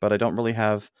 but I don't really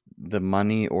have the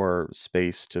money or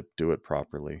space to do it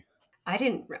properly.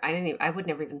 I would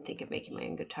never even think of making my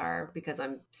own guitar because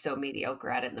I'm so mediocre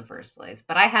at it in the first place.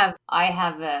 But I have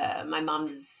my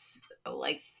mom's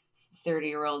like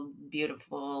 30-year-old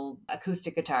beautiful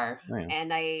acoustic guitar. Oh, yeah.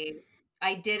 And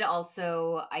I did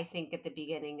also, I think at the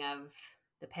beginning of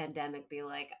the pandemic, be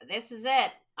like, this is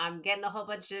it. I'm getting a whole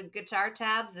bunch of guitar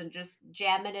tabs and just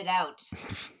jamming it out.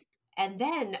 And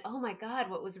then, oh my God,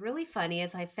 what was really funny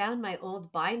is I found my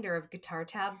old binder of guitar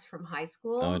tabs from high Oh,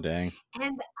 school, dang.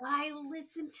 and I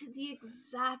listened to the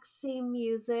exact same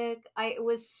music. It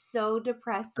was so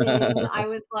depressing. I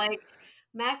was like,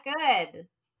 Matt Good.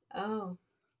 Oh,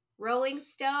 Rolling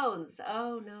Stones.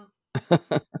 Oh no.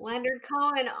 Leonard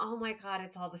Cohen. Oh my God,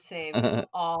 it's all the same. It's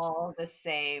all the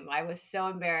same. I was so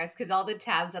embarrassed because all the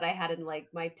tabs that I had in like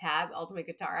my tab, Ultimate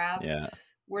Guitar app, Yeah.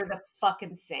 were the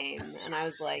fucking same. And I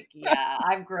was like, yeah,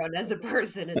 I've grown as a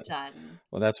person a ton.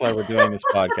 Well, that's why we're doing this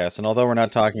podcast. And although we're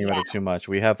not talking about Yeah, it too much,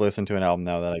 we have listened to an album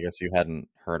now that I guess you hadn't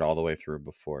heard all the way through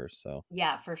before. So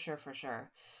yeah, for sure, for sure.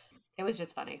 It was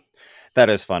just funny. that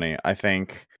is funny. I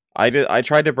think I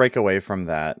tried to break away from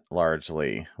that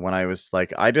largely when I was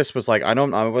like, I just was like,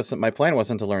 my plan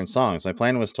wasn't to learn songs. My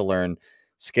plan was to learn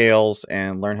scales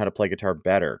and learn how to play guitar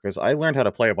better. Because I learned how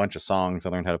to play a bunch of songs. I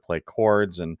learned how to play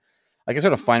chords, and I can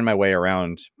sort of find my way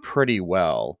around pretty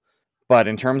well. But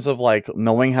in terms of like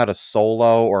knowing how to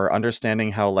solo or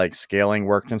understanding how like scaling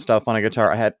worked and stuff on a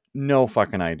guitar, I had no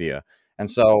fucking idea.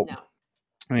 And so,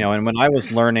 No. and when I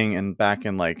was learning and back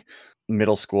in like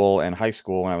middle school and high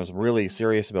school, when I was really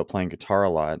serious about playing guitar a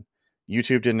lot,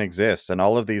 YouTube didn't exist. And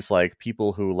all of these like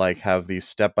people who like have these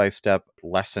step-by-step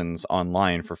lessons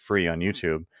online for free on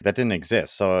YouTube, that didn't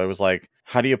exist. So it was like,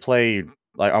 how do you play?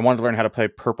 Like I wanted to learn how to play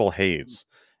Purple Haze.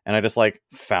 And I just like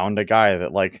found a guy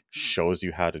that like shows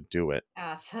you how to do it.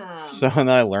 So Awesome. and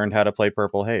then I learned how to play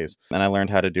Purple Haze. And I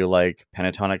learned how to do like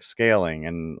pentatonic scaling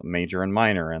and major and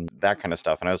minor and that kind of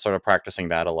stuff. And I was sort of practicing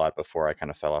that a lot before I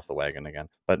kind of fell off the wagon again.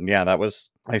 But yeah,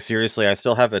 I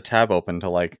still have the tab open to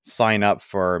like sign up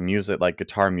for music, like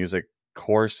guitar music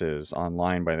courses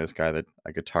online by this guy, that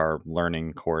a guitar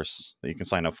learning course that you can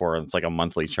sign up for. It's like a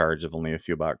monthly charge of only a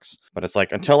few bucks. But it's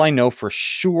like, until I know for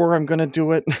sure I'm going to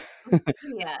do it,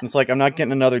 Yeah. it's like I'm not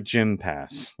getting another gym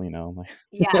pass, you know? Like,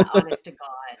 Yeah, honest to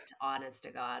God. Honest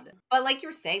to God. But like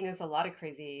you're saying, there's a lot of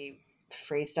crazy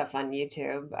free stuff on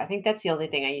YouTube. I think that's the only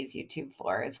thing I use YouTube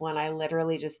for, is when I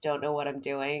literally just don't know what I'm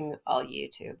doing, I'll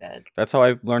YouTube it. that's how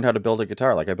I learned how to build a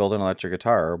guitar. Like, I build an electric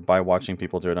guitar by watching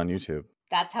people do it on YouTube.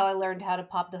 That's how I learned how to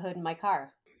pop the hood in my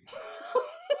car.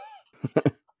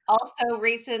 Also, kind of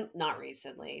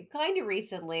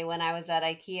recently, when I was at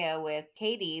IKEA with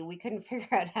Katie, we couldn't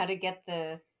figure out how to get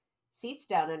the seats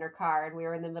down in her car, and we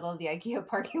were in the middle of the IKEA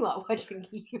parking lot watching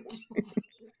YouTube.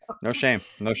 No shame.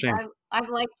 No shame. I'm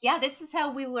like, yeah, this is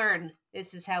how we learn.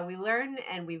 This is how we learn,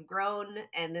 and we've grown,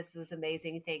 and this is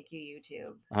amazing. Thank you,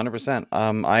 YouTube. 100%.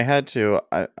 I had to.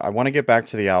 I want to get back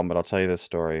to the album, but I'll tell you this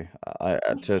story.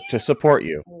 To support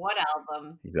you. What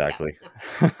album? Exactly.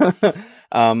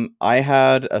 Yeah. I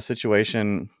had a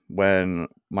situation when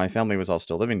my family was all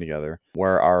still living together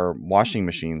where our washing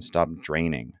machine stopped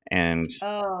draining, and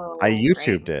Oh, I great.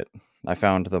 YouTubed it. I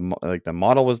found the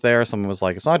model was there. Someone was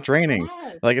like, "It's not draining.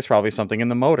 Yes. Like, it's probably something in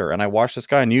the motor." And I watched this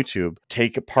guy on YouTube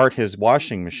take apart his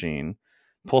washing machine,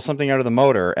 pull something out of the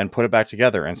motor, and put it back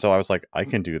together. And so I was like, I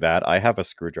can do that. I have a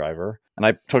screwdriver. And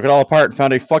I took it all apart and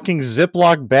found a fucking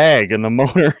Ziploc bag in the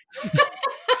motor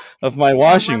of my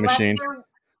washing machine.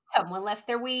 Someone left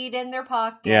their weed in their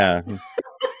pocket. Yeah.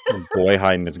 Boy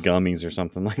hiding his gummies or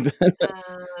something like that.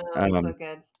 That's so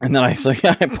good. And then I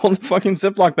pulled the fucking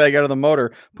Ziploc bag out of the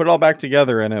motor, put it all back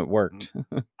together, and it worked.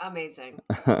 Amazing.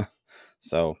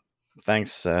 So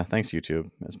thanks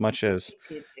YouTube. As much as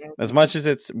Thanks,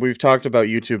 YouTube. we've talked about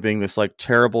YouTube being this like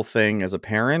terrible thing as a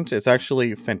parent, it's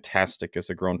actually fantastic as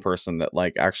a grown person that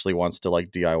like actually wants to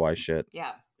like DIY shit.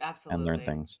 Yeah, absolutely. And learn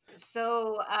things.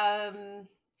 So,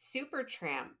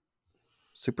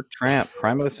 Supertramp,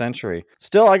 Crime of the Century.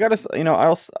 Still, I gotta,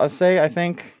 I'll say, I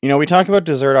think, we talk about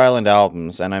Desert Island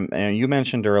albums, and you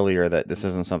mentioned earlier that this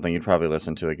isn't something you'd probably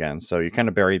listen to again. So you kind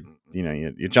of buried,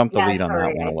 you jumped the lead on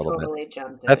that one a little bit.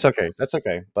 Jumped That's okay. That's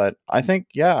okay. But I think,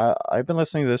 I've been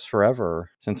listening to this forever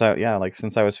since I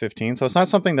was 15. So it's not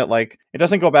something that like, it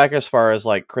doesn't go back as far as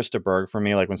like Krista Berg for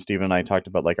me, like when Steven and I talked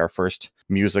about like our first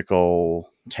musical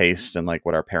taste and like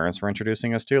what our parents were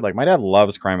introducing us to. Like my dad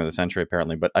loves Crime of the Century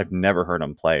apparently, but I've never heard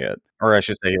him play it. Or I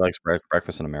should say he likes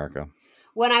Breakfast in America.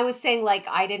 When I was saying like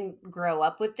I didn't grow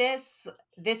up with this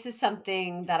is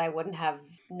something that I wouldn't have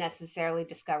necessarily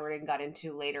discovered and got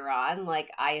into later on.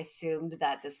 Like I assumed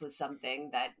that this was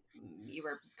something that you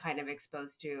were kind of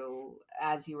exposed to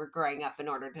as you were growing up,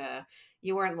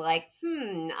 you weren't like,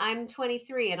 I'm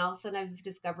 23 and all of a sudden I've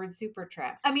discovered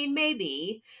Supertramp. I mean,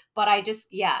 maybe, but I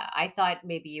thought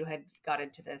maybe you had got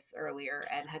into this earlier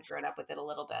and had grown up with it a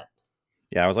little bit.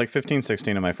 Yeah, I was like 15,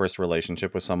 16 in my first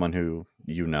relationship with someone who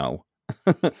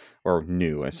or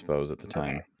knew, I suppose, at the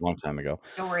time, long time ago.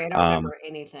 Don't worry, I don't remember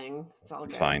anything. It's all good.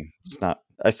 It's fine. It's not.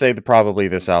 I say that probably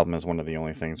this album is one of the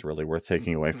only things really worth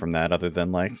taking away from that, other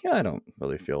than like, I don't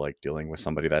really feel like dealing with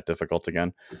somebody that difficult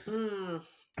again.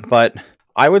 But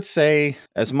I would say,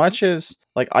 as much as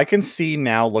like I can see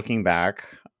now looking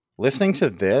back, listening to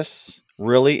this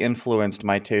really influenced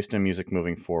my taste in music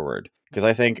moving forward. Because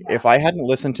I think if I hadn't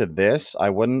listened to this,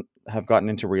 I wouldn't have gotten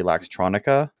into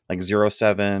Relaxtronica, like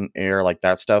 07, Air, like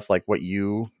that stuff, like what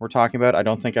you were talking about. I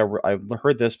don't think I've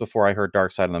heard this before I heard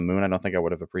Dark Side of the Moon. I don't think I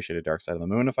would have appreciated Dark Side of the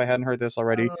Moon if I hadn't heard this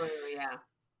already. Oh, yeah.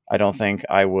 I don't think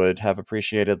I would have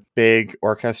appreciated big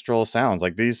orchestral sounds.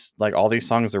 Like these, like all these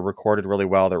songs are recorded really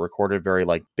well. They're recorded very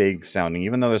like big sounding,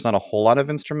 even though there's not a whole lot of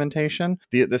instrumentation.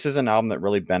 This is an album that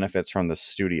really benefits from the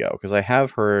studio, because I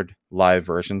have heard live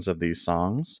versions of these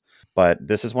songs. But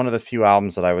this is one of the few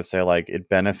albums that I would say like it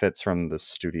benefits from the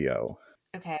studio.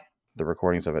 Okay. The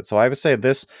recordings of it. So I would say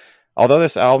this, although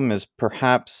this album is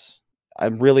perhaps, I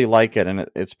really like it, and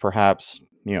it's perhaps,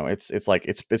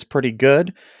 it's pretty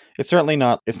good. It's certainly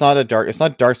not. It's not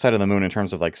Dark Side of the Moon in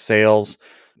terms of like sales.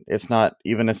 It's not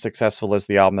even as successful as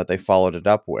the album that they followed it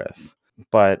up with.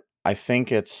 But I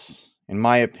think it's, in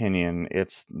my opinion,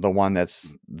 it's the one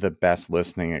that's the best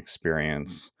listening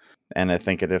experience. And I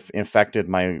think it affected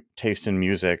my taste in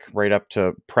music right up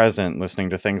to present, listening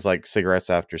to things like Cigarettes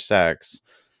After Sex.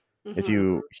 Mm-hmm. If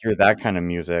you hear that kind of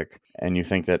music and you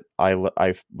think that I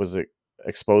was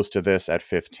exposed to this at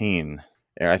 15,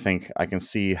 I think I can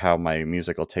see how my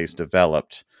musical taste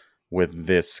developed with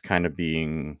this kind of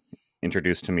being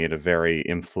introduced to me at a very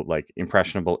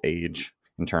impressionable age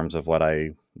in terms of what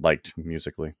I liked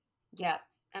musically. Yeah,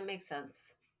 that makes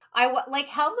sense. How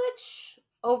much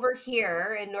over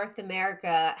here in North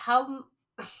America, how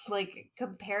like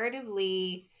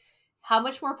comparatively, how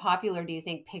much more popular do you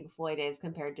think Pink Floyd is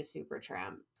compared to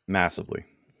Supertramp? Massively.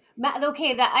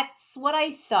 Okay, that's what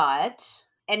I thought.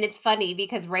 And it's funny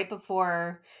because right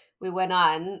before we went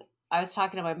on, I was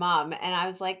talking to my mom and I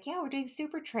was like, yeah, we're doing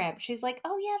Supertramp. She's like,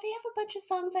 oh, yeah, they have a bunch of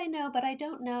songs I know, but I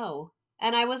don't know.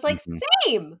 And I was like, Mhm.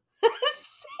 same.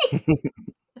 Same.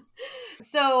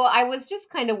 So I was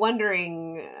just kind of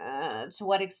wondering to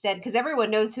what extent, because everyone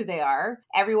knows who they are.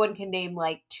 Everyone can name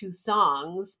like two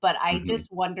songs, but I Mhm.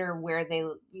 just wonder where they,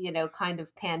 kind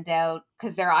of panned out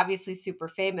because they're obviously super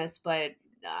famous, but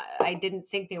I didn't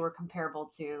think they were comparable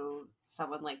to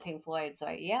someone like Pink Floyd. So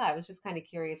I was just kind of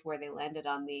curious where they landed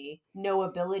on the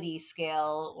knowability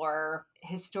scale or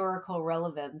historical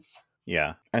relevance.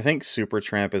 Yeah. I think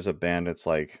Supertramp is a band. It's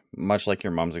like much like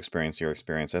your mom's experience, your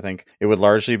experience. I think it would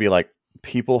largely be like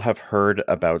people have heard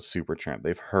about Supertramp.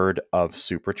 They've heard of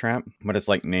Supertramp, but it's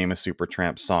like name a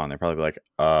Supertramp song. They're probably like,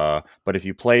 but if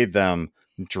you played them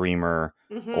Dreamer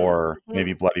Hmm. or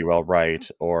maybe Hmm. Bloody Well Right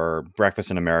or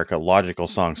Breakfast in America, logical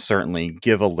songs, certainly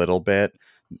give a little bit.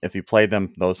 If you played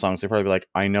them those songs, they'd probably be like,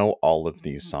 I know all of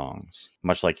these songs,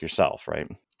 much like yourself, right?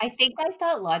 I think I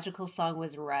thought Logical Song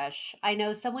was Rush. I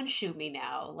know, someone shoot me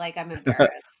now. Like, I'm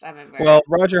embarrassed. I'm Well, embarrassed.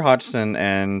 Roger Hodgson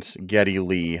and Geddy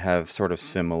Lee have sort of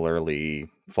similarly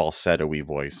falsetto-y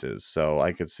voices, so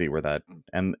I could see where that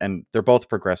and they're both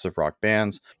progressive rock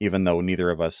bands, even though neither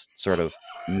of us sort of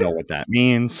know what that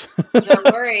means.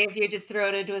 Don't worry, if you just throw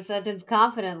it into a sentence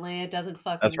confidently, it doesn't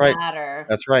That's fucking right. matter.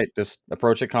 That's right. Just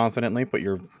approach it confidently, put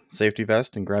your safety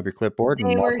vest and grab your clipboard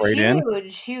They and walk were right in.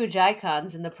 huge, huge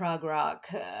icons in the prog rock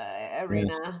Yes.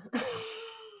 arena.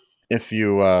 If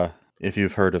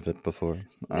you've heard of it before.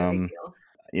 No big deal.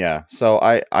 Yeah, so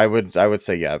I would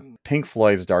say yeah, Pink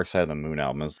Floyd's Dark Side of the Moon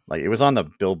album is like it was on the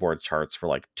Billboard charts for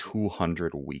like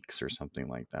 200 weeks or something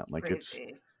like that. Like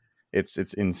Crazy. it's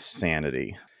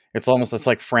insanity. It's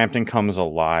like Frampton Comes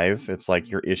Alive. It's like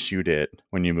you're issued it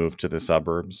when you move to the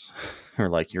suburbs, or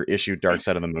like you're issued Dark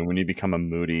Side of the Moon when you become a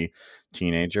moody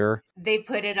teenager. They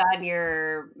put it on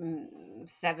your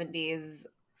 70s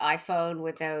iPhone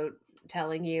without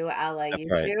telling you, a la That's you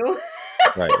right. too.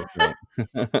 Right. That's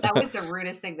That right. was the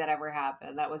rudest thing that ever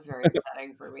happened. That was very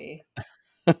upsetting for me.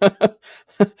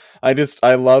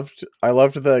 I loved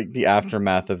the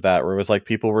aftermath of that where it was like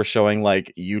people were showing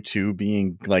like U2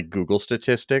 being like Google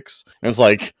statistics. And it was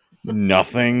like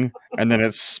nothing and then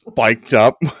it spiked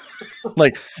up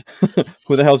like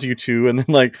who the hell's U2 and then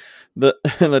like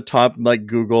the top like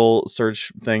Google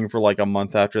search thing for like a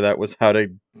month after that was how to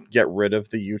get rid of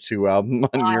the U2 album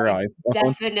on your I iPhone.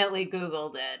 definitely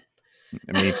Googled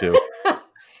And me too. it.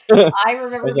 I I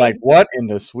remember was like, being, what in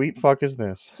the sweet fuck is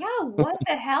this? yeah, what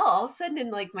the hell? All of a sudden, in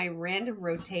like my random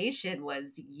rotation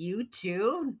was you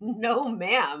too? No,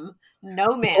 ma'am. No,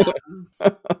 ma'am.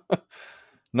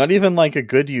 Not even like a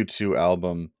good U2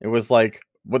 album. It was like,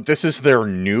 what, this is their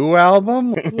new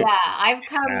album? Yeah, I've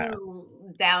Yeah. come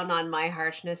down on my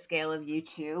harshness scale of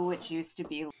U2, which used to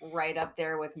be right up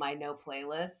there with my no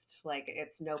playlist. Like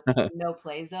it's no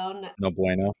play zone. No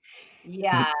bueno.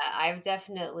 Yeah, I've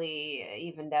definitely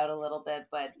evened out a little bit,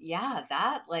 but yeah,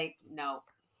 that like no,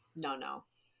 no, no.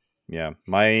 Yeah.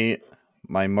 My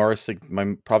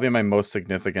probably my most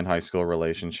significant high school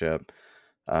relationship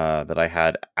that I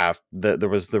had after there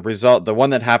was the one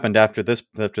that happened after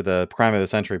the Crime of the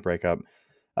Century breakup.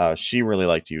 She really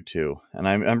liked you too, and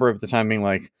I remember at the time being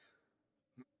like,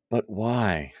 but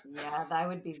why? Yeah, I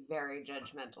would be very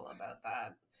judgmental about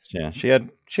that. Yeah, she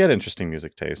had interesting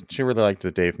music taste. She really liked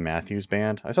the Dave Matthews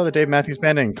Band. I saw the Dave Matthews Oh,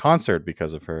 Band in concert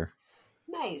because of her.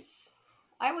 nice.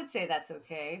 I would say that's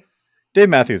okay. Dave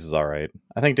Matthews is all right.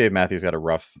 I think Dave Matthews got a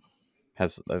rough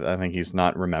has I think he's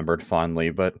not remembered fondly,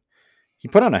 but he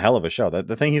put on a hell of a show. That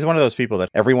the thing he's one of those people that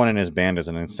everyone in his band is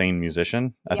an insane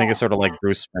musician. I think Yeah, it's sort of like yeah.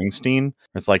 Bruce Springsteen.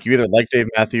 It's like you either like Dave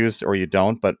Matthews or you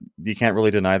don't, but you can't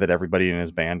really deny that everybody in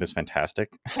his band is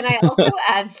fantastic. Can I also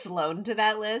add Sloan to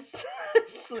that list?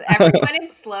 Everyone in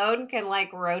Sloan can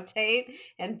like rotate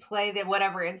and play the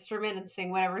whatever instrument and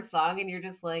sing whatever song, and you're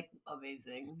just like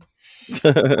amazing.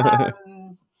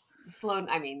 Sloan,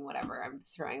 I mean, whatever. I'm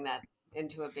throwing that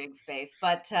into a big space,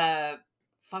 but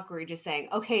fuck, were we just saying?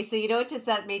 Okay, so you know what just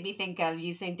that made me think of?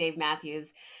 You saying Dave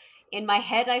Matthews. In my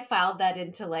head, I filed that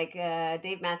into like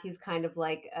Dave Matthews kind of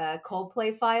like a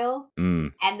Coldplay file.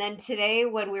 Mm. And then today,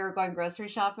 when we were going grocery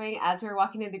shopping, as we were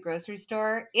walking into the grocery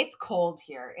store, it's cold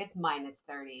here. It's minus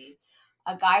 30.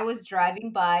 A guy was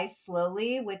driving by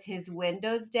slowly with his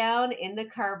windows down in the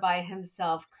car by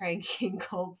himself, cranking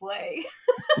Coldplay.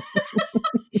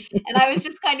 And I was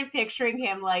just kind of picturing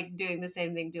him like doing the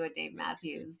same thing to a Dave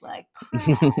Matthews, like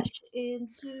crash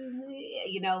into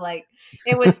me. Like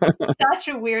it was such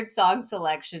a weird song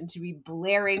selection to be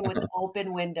blaring with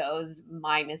open windows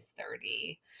minus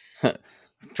 30.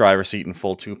 Driver seat in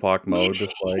full Tupac mode,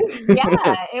 just like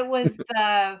Yeah, it was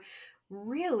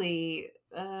really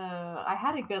I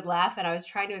had a good laugh, and I was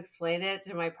trying to explain it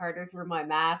to my partner through my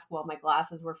mask while my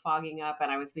glasses were fogging up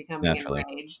and I was becoming naturally.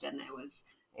 enraged, and it was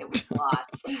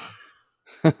lost.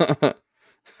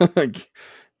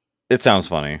 It sounds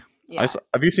funny. Yeah.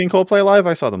 Have you seen Coldplay live?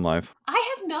 I saw them live.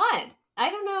 I have not. I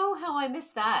don't know how I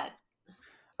missed that.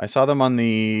 I saw them on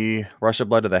the Rush of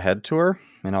Blood to the Head tour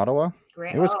in Ottawa.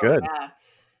 Great. It was good. Yeah.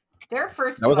 Their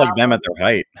first That was like them at their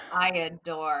height. I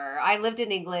adore. I lived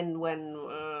in England when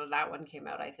that one came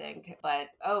out, I think. But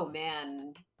oh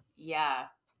man, yeah,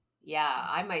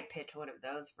 I might pitch one of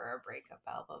those for a breakup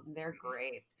album. They're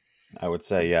great. I would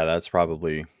say, yeah, that's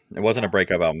probably, it wasn't a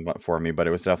breakup album for me, but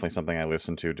it was definitely something I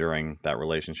listened to during that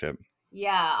relationship.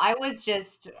 Yeah,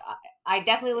 I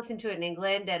definitely listened to it in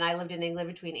England, and I lived in England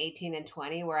between 18 and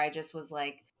 20, where I just was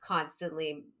like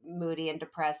constantly moody and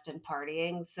depressed and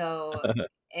partying. So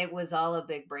it was all a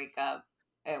big breakup.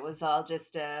 It was all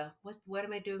just what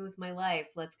am I doing with my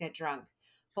life? Let's get drunk.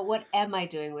 But what am I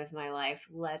doing with my life?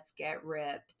 Let's get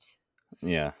ripped.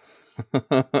 Yeah.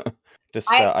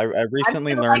 I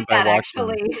recently learned by watching.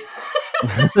 Actually.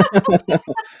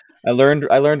 I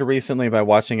learned recently by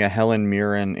watching a Helen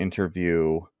Mirren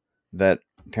interview that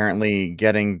apparently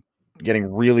getting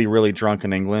really, really drunk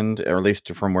in England, or at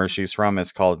least from where she's from,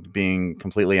 is called being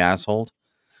completely assholed.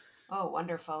 Oh,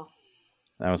 wonderful.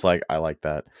 I was like, I like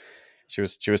that. She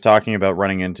was talking about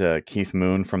running into Keith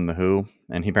Moon from The Who,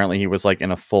 and he was like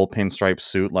in a full pinstripe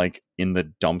suit, like in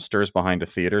the dumpsters behind a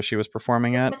theater she was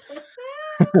performing at.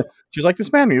 She's like,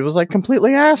 this man, he was like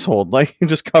completely assholed, like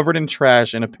just covered in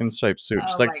trash in a pinstripe suit.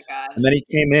 She's like, my God. And then he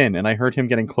came in, and I heard him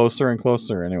getting closer and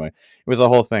closer. Anyway, it was a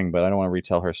whole thing, but I don't want to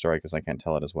retell her story because I can't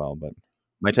tell it as well. But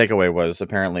my takeaway was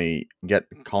apparently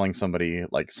calling somebody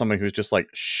who's just like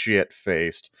shit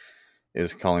faced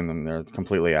is calling them they're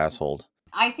completely assholed.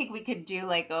 I think we could do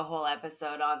like a whole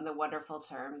episode on the wonderful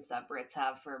terms that Brits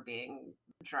have for being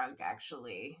drunk,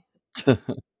 actually.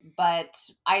 But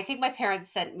I think my parents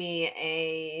sent me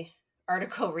a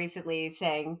article recently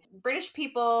saying British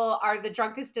people are the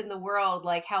drunkest in the world,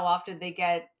 like how often they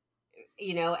get,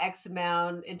 X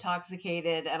amount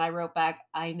intoxicated. And I wrote back,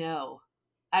 I know.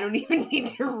 I don't even need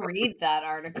to read that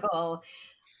article.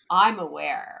 I'm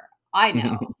aware. I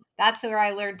know. That's where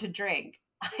I learned to drink.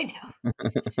 I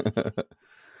know.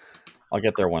 I'll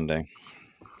get there one day.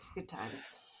 It's good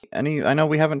times. I know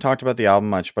we haven't talked about the album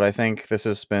much, but I think this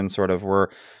has been sort of we're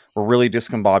really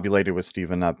discombobulated with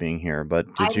Steven not being here. But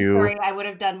I'm sorry, I would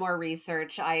have done more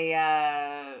research.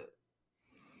 I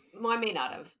may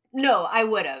not have. No, I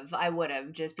would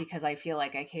have, just because I feel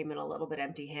like I came in a little bit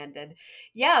empty-handed.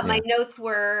 Yeah, my notes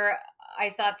were,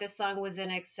 I thought this song was in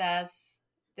excess.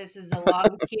 This is a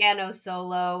long piano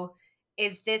solo.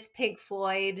 Is this Pink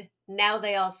Floyd? Now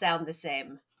they all sound the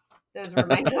same. Those were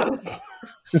my notes.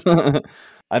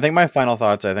 I think my final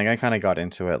thoughts, I think I kind of got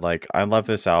into it. Like, I love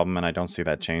this album and I don't see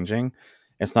that changing.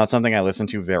 It's not something I listen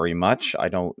to very much. I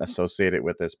don't associate it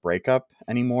with this breakup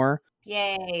anymore.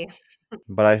 Yay.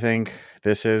 But I think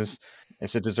it's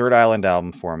a Desert Island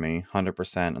album for me,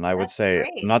 100%. And I would say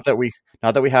great. not that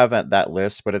we have that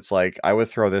list, but it's like I would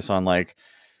throw this on like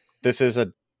this is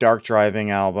a dark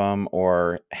driving album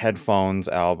or headphones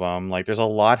album. Like there's a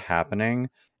lot happening.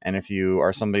 And if you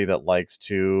are somebody that likes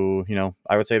to,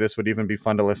 I would say this would even be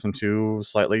fun to listen to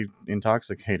slightly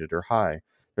intoxicated or high.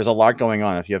 There's a lot going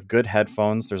on. If you have good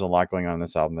headphones, there's a lot going on in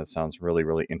this album that sounds really,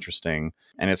 really interesting.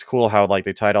 And it's cool how like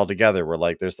they tie it all together where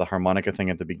like there's the harmonica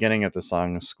thing at the beginning of the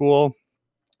song School.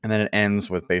 And then it ends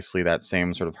with basically that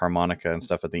same sort of harmonica and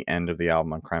stuff at the end of the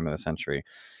album on Crime of the Century.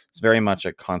 It's very much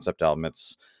a concept album. And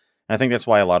I think that's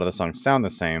why a lot of the songs sound the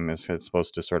same, is it's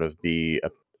supposed to sort of be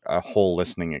a whole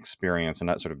listening experience and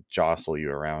not sort of jostle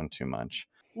you around too much.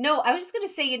 No, I was just going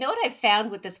to say, what I've found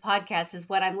with this podcast is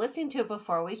when I'm listening to it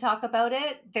before we talk about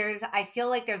it, I feel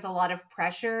like there's a lot of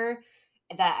pressure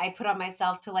that I put on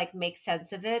myself to like make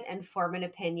sense of it and form an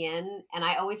opinion. And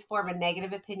I always form a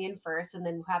negative opinion first and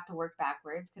then have to work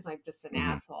backwards because I'm just an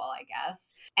asshole, I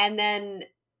guess. And then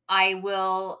I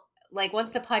will, like, once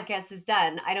the podcast is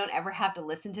done, I don't ever have to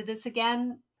listen to this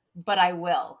again, but I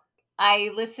will.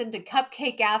 I listened to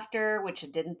Cupcake after, which I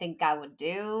didn't think I would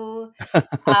do.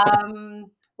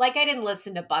 Like I didn't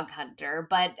listen to Bug Hunter,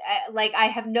 but like I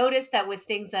have noticed that with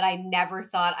things that I never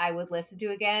thought I would listen to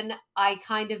again, I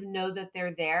kind of know that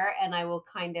they're there and I will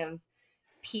kind of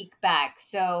peek back.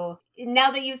 So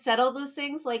now that you've said all those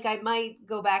things, like I might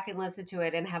go back and listen to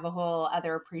it and have a whole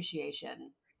other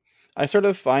appreciation. I sort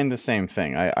of find the same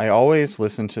thing. I always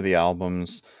listen to the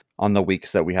albums on the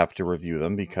weeks that we have to review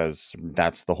them because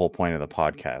that's the whole point of the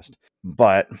podcast.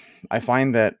 But I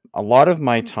find that a lot of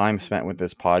my time spent with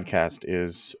this podcast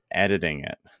is editing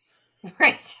it.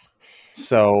 Right.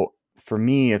 So for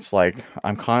me, it's like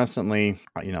I'm constantly,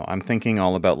 I'm thinking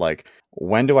all about like,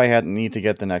 when do I need to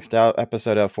get the next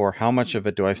episode out for? How much of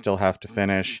it do I still have to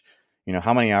finish?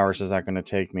 How many hours is that going to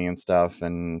take me and stuff?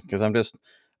 And because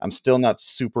I'm still not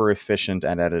super efficient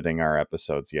at editing our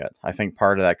episodes yet. I think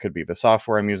part of that could be the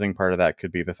software I'm using. Part of that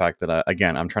could be the fact that,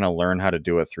 again, I'm trying to learn how to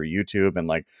do it through YouTube and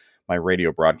like my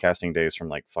radio broadcasting days from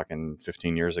like fucking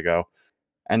 15 years ago.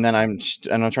 And then I'm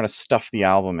trying to stuff the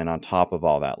album in on top of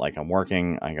all that. Like I'm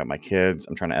working, I got my kids,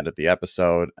 I'm trying to edit the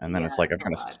episode, and then it's like I'm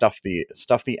trying to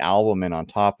stuff the album in on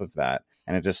top of that.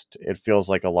 And it feels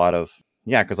like a lot of,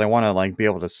 because I want to like be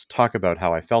able to talk about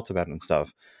how I felt about it and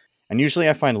stuff. And usually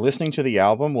I find listening to the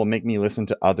album will make me listen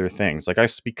to other things. Like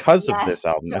because of this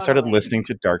album, totally. I started listening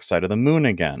to Dark Side of the Moon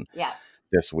again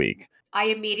this week. I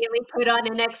immediately put on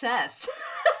INXS.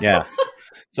 Yeah.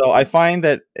 So I find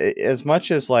that as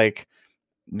much as like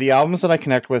the albums that I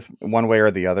connect with one way or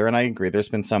the other, and I agree, there's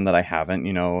been some that I haven't,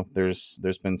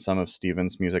 there's been some of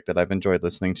Steven's music that I've enjoyed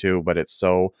listening to, but it's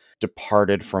so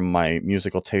departed from my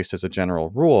musical taste as a general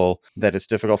rule that it's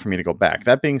difficult for me to go back.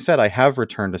 That being said, I have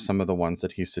returned to some of the ones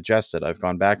that he suggested. I've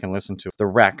gone back and listened to the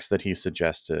Rex that he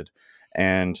suggested.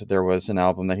 And there was an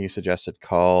album that he suggested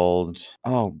called,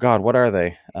 oh God, what are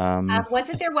they?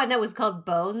 Wasn't there one that was called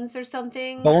Bones or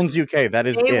something? Bones UK, that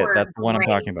is it. That's the one I'm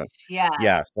talking about.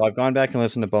 Yeah. So I've gone back and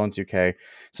listened to Bones UK.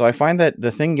 So I find that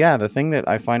the thing that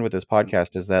I find with this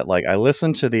podcast is that like I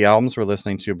listen to the albums we're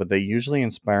listening to, but they usually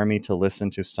inspire me to listen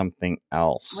to something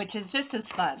else. Which is just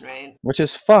as fun, right? Which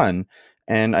is fun.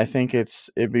 And I think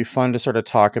it'd be fun to sort of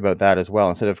talk about that as well.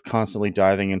 Instead of constantly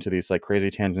diving into these like crazy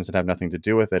tangents that have nothing to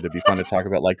do with it, it'd be fun to talk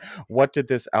about like, what did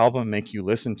this album make you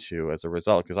listen to as a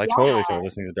result? Because I totally started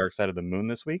listening to Dark Side of the Moon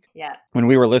this week. Yeah. When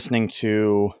we were listening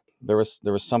to, there was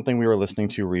something we were listening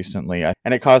to recently,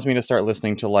 and it caused me to start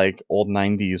listening to like old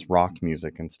 90s rock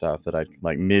music and stuff that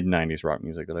like mid 90s rock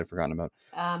music that I'd forgotten about.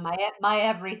 My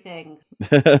everything.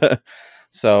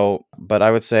 So, but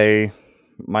I would say,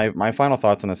 my final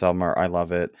thoughts on this album are I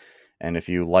love it, and if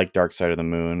you like Dark Side of the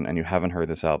Moon and you haven't heard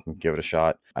this album, give it a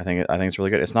shot. I think it's really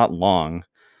good. It's not long.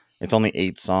 It's only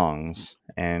 8 songs,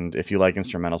 and if you like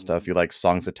instrumental stuff, you like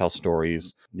songs that tell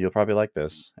stories, you'll probably like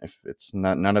this. If it's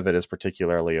not, none of it is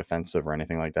particularly offensive or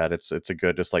anything like that. It's a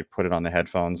good, just like put it on the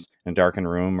headphones in a darkened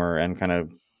room and kind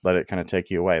of let it kind of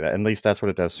take you away. At least that's what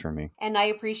it does for me. And I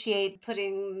appreciate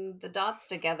putting the dots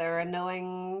together and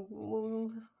knowing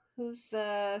whose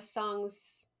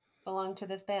songs belong to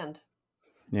this band.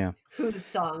 Yeah. Whose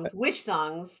songs? Which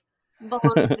songs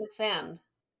belong to this band?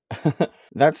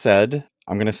 That said,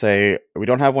 I'm going to say we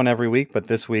don't have one every week, but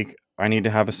this week I need to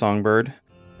have a songbird.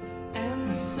 And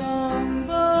the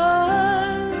songbirds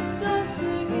are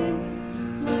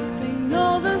singing like they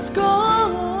know the score.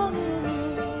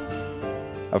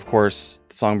 Of course,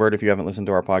 Songbird, if you haven't listened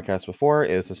to our podcast before,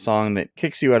 is a song that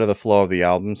kicks you out of the flow of the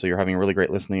album, so you're having a really great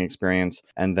listening experience,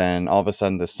 and then all of a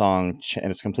sudden this song,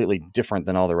 and it's completely different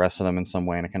than all the rest of them in some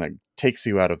way, and it kind of takes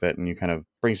you out of it, and you kind of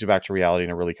brings you back to reality in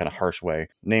a really kind of harsh way.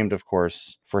 Named, of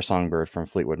course, for Songbird from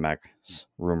Fleetwood Mac's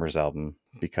Rumours album,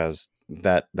 because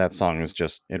that song is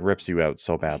just, it rips you out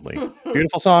so badly.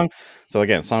 Beautiful song. So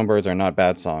again, songbirds are not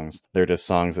bad songs. They're just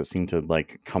songs that seem to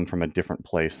like come from a different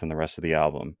place than the rest of the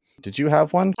album. Did you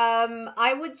have one?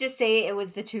 I would just say it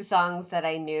was the 2 songs that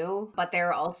I knew, but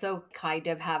they're also kind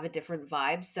of have a different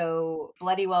vibe. So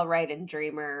Bloody Well Right and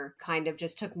Dreamer kind of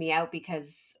just took me out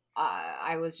because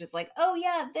I was just like, oh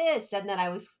yeah, this. And then I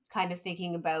was kind of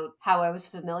thinking about how I was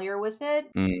familiar with it.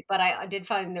 But I did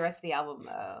find the rest of the album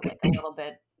like a little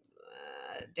bit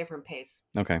different pace.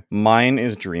 Okay. Mine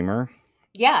is Dreamer.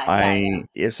 Yeah.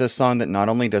 It's a song that not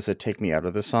only does it take me out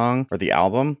of the song or the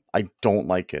album, I don't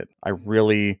like it. I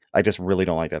just really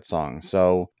don't like that song.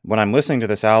 So when I'm listening to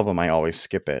this album, I always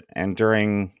skip it. And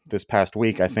during this past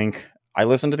week, I think I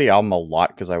listened to the album a lot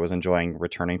because I was enjoying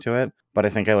returning to it. But I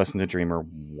think I listened to Dreamer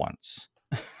once.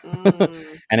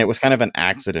 And it was kind of an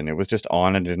accident. It was just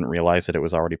on and I didn't realize that it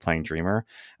was already playing Dreamer.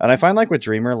 And I find like with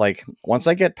Dreamer, like once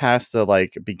I get past the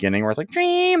like beginning where it's like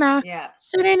Dreamer,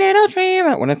 sweet little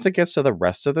Dreamer, when it gets to the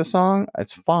rest of the song,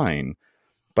 it's fine.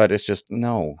 But it's just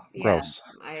gross.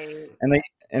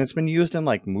 And it's been used in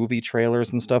like movie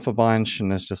trailers and stuff a bunch,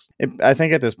 and it's just I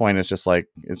think at this point it's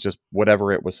just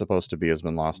whatever it was supposed to be has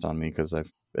been lost on me because I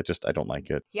don't like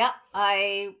it. Yeah,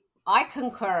 I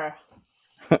concur.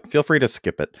 Feel free to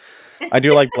skip it. I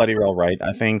do like Bloody Well Right.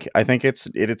 I think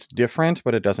it's different,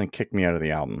 but it doesn't kick me out of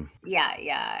the album. Yeah,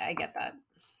 I get that.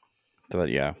 But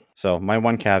yeah. So my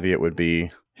one caveat would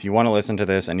be, if you want to listen to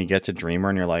this and you get to Dreamer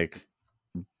and you're like,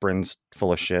 Bryn's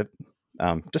full of shit,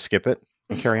 just skip it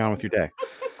and carry on with your day.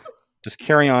 Just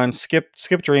carry on, skip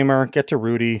Dreamer, get to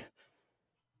Rudy,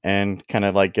 and kind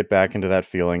of like get back into that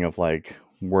feeling of like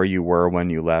where you were when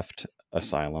you left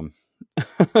Asylum.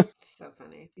 So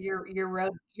funny. Your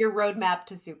roadmap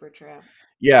to Supertramp.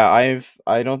 Yeah,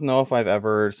 I don't know if I've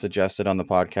ever suggested on the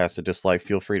podcast to just like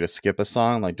feel free to skip a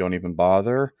song, like don't even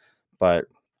bother, but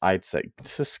I'd say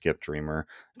just skip Dreamer.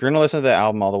 If you're gonna listen to the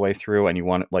album all the way through and you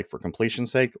want it like for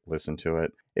completion's sake, listen to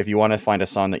it. If you want to find a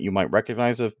song that you might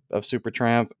recognize of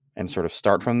Supertramp and sort of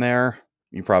start from there,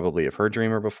 you probably have heard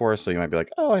Dreamer before, so you might be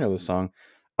like, oh, I know this song.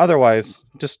 Otherwise,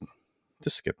 just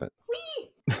skip it.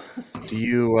 Whee! Do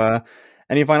you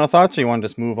any final thoughts, or you want to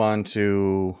just move on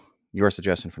to your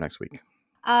suggestion for next week?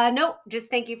 No, just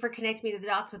thank you for connecting me to the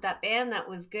dots with that band. That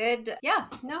was good. Yeah,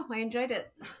 no, I enjoyed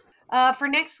it. For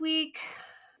next week,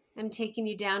 I'm taking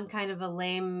you down kind of a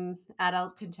lame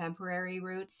adult contemporary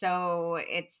route. So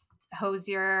it's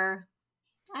Hozier.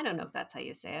 I don't know if that's how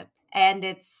you say it. And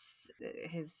it's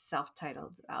his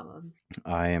self-titled album.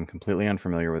 I am completely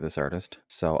unfamiliar with this artist,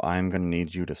 so I'm going to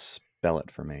need you to spell it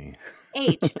for me.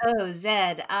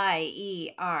 Hozier.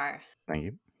 Thank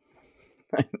you.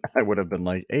 I would have been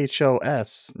like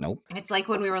HOS. Nope. It's like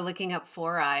when we were looking up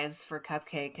Four Eyes for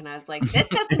Cupcake, and I was like, this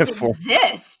doesn't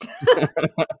exist.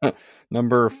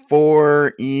 Number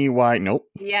 4 EY. Nope.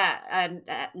 Yeah,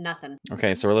 nothing.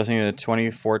 Okay, so we're listening to the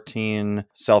 2014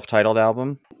 self-titled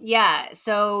album. Yeah,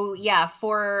 so yeah,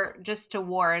 for just to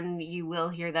warn, you will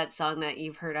hear that song that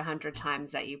you've heard 100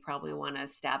 times that you probably want to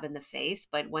stab in the face,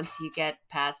 but once you get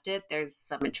past it, there's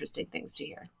some interesting things to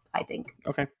hear, I think.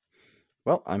 Okay.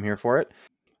 Well, I'm here for it.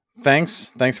 Thanks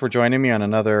for joining me on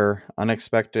another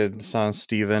Unexpected Son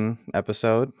Steven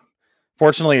episode.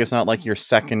 Fortunately, it's not like your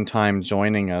second time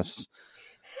joining us,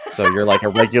 so you're like a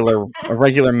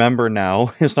regular member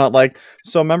now. It's not like,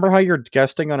 so remember how you're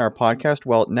guesting on our podcast?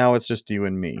 Well, now it's just you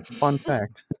and me. Fun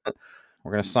fact.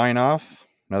 We're gonna sign off.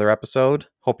 Another episode.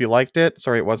 Hope you liked it.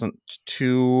 Sorry it wasn't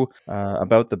too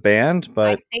about the band,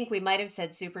 but I think we might have said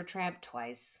Supertramp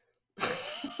twice.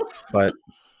 But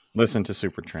listen to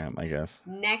Supertramp, I guess.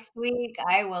 Next week,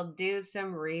 I will do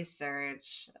some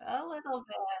research. A little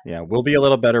bit. Yeah, we'll be a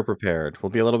little better prepared.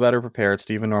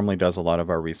 Steven normally does a lot of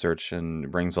our research and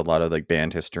brings a lot of like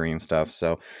band history and stuff.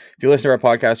 So if you listen to our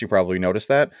podcast, you probably noticed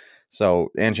that. So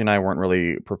Angie and I weren't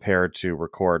really prepared to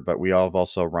record, but we all have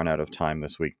also run out of time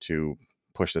this week to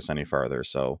push this any farther.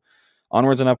 So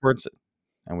onwards and upwards,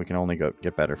 and we can only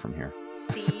get better from here.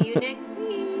 See you next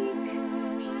week.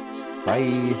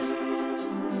 Bye.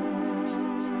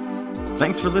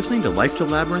 Thanks for listening to Life to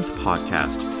Labyrinth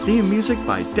podcast. Theme music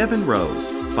by Devin Rose.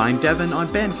 Find Devin on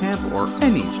Bandcamp or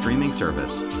any streaming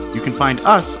service. You can find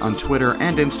us on Twitter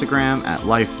and Instagram at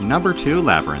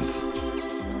Life2Labyrinth.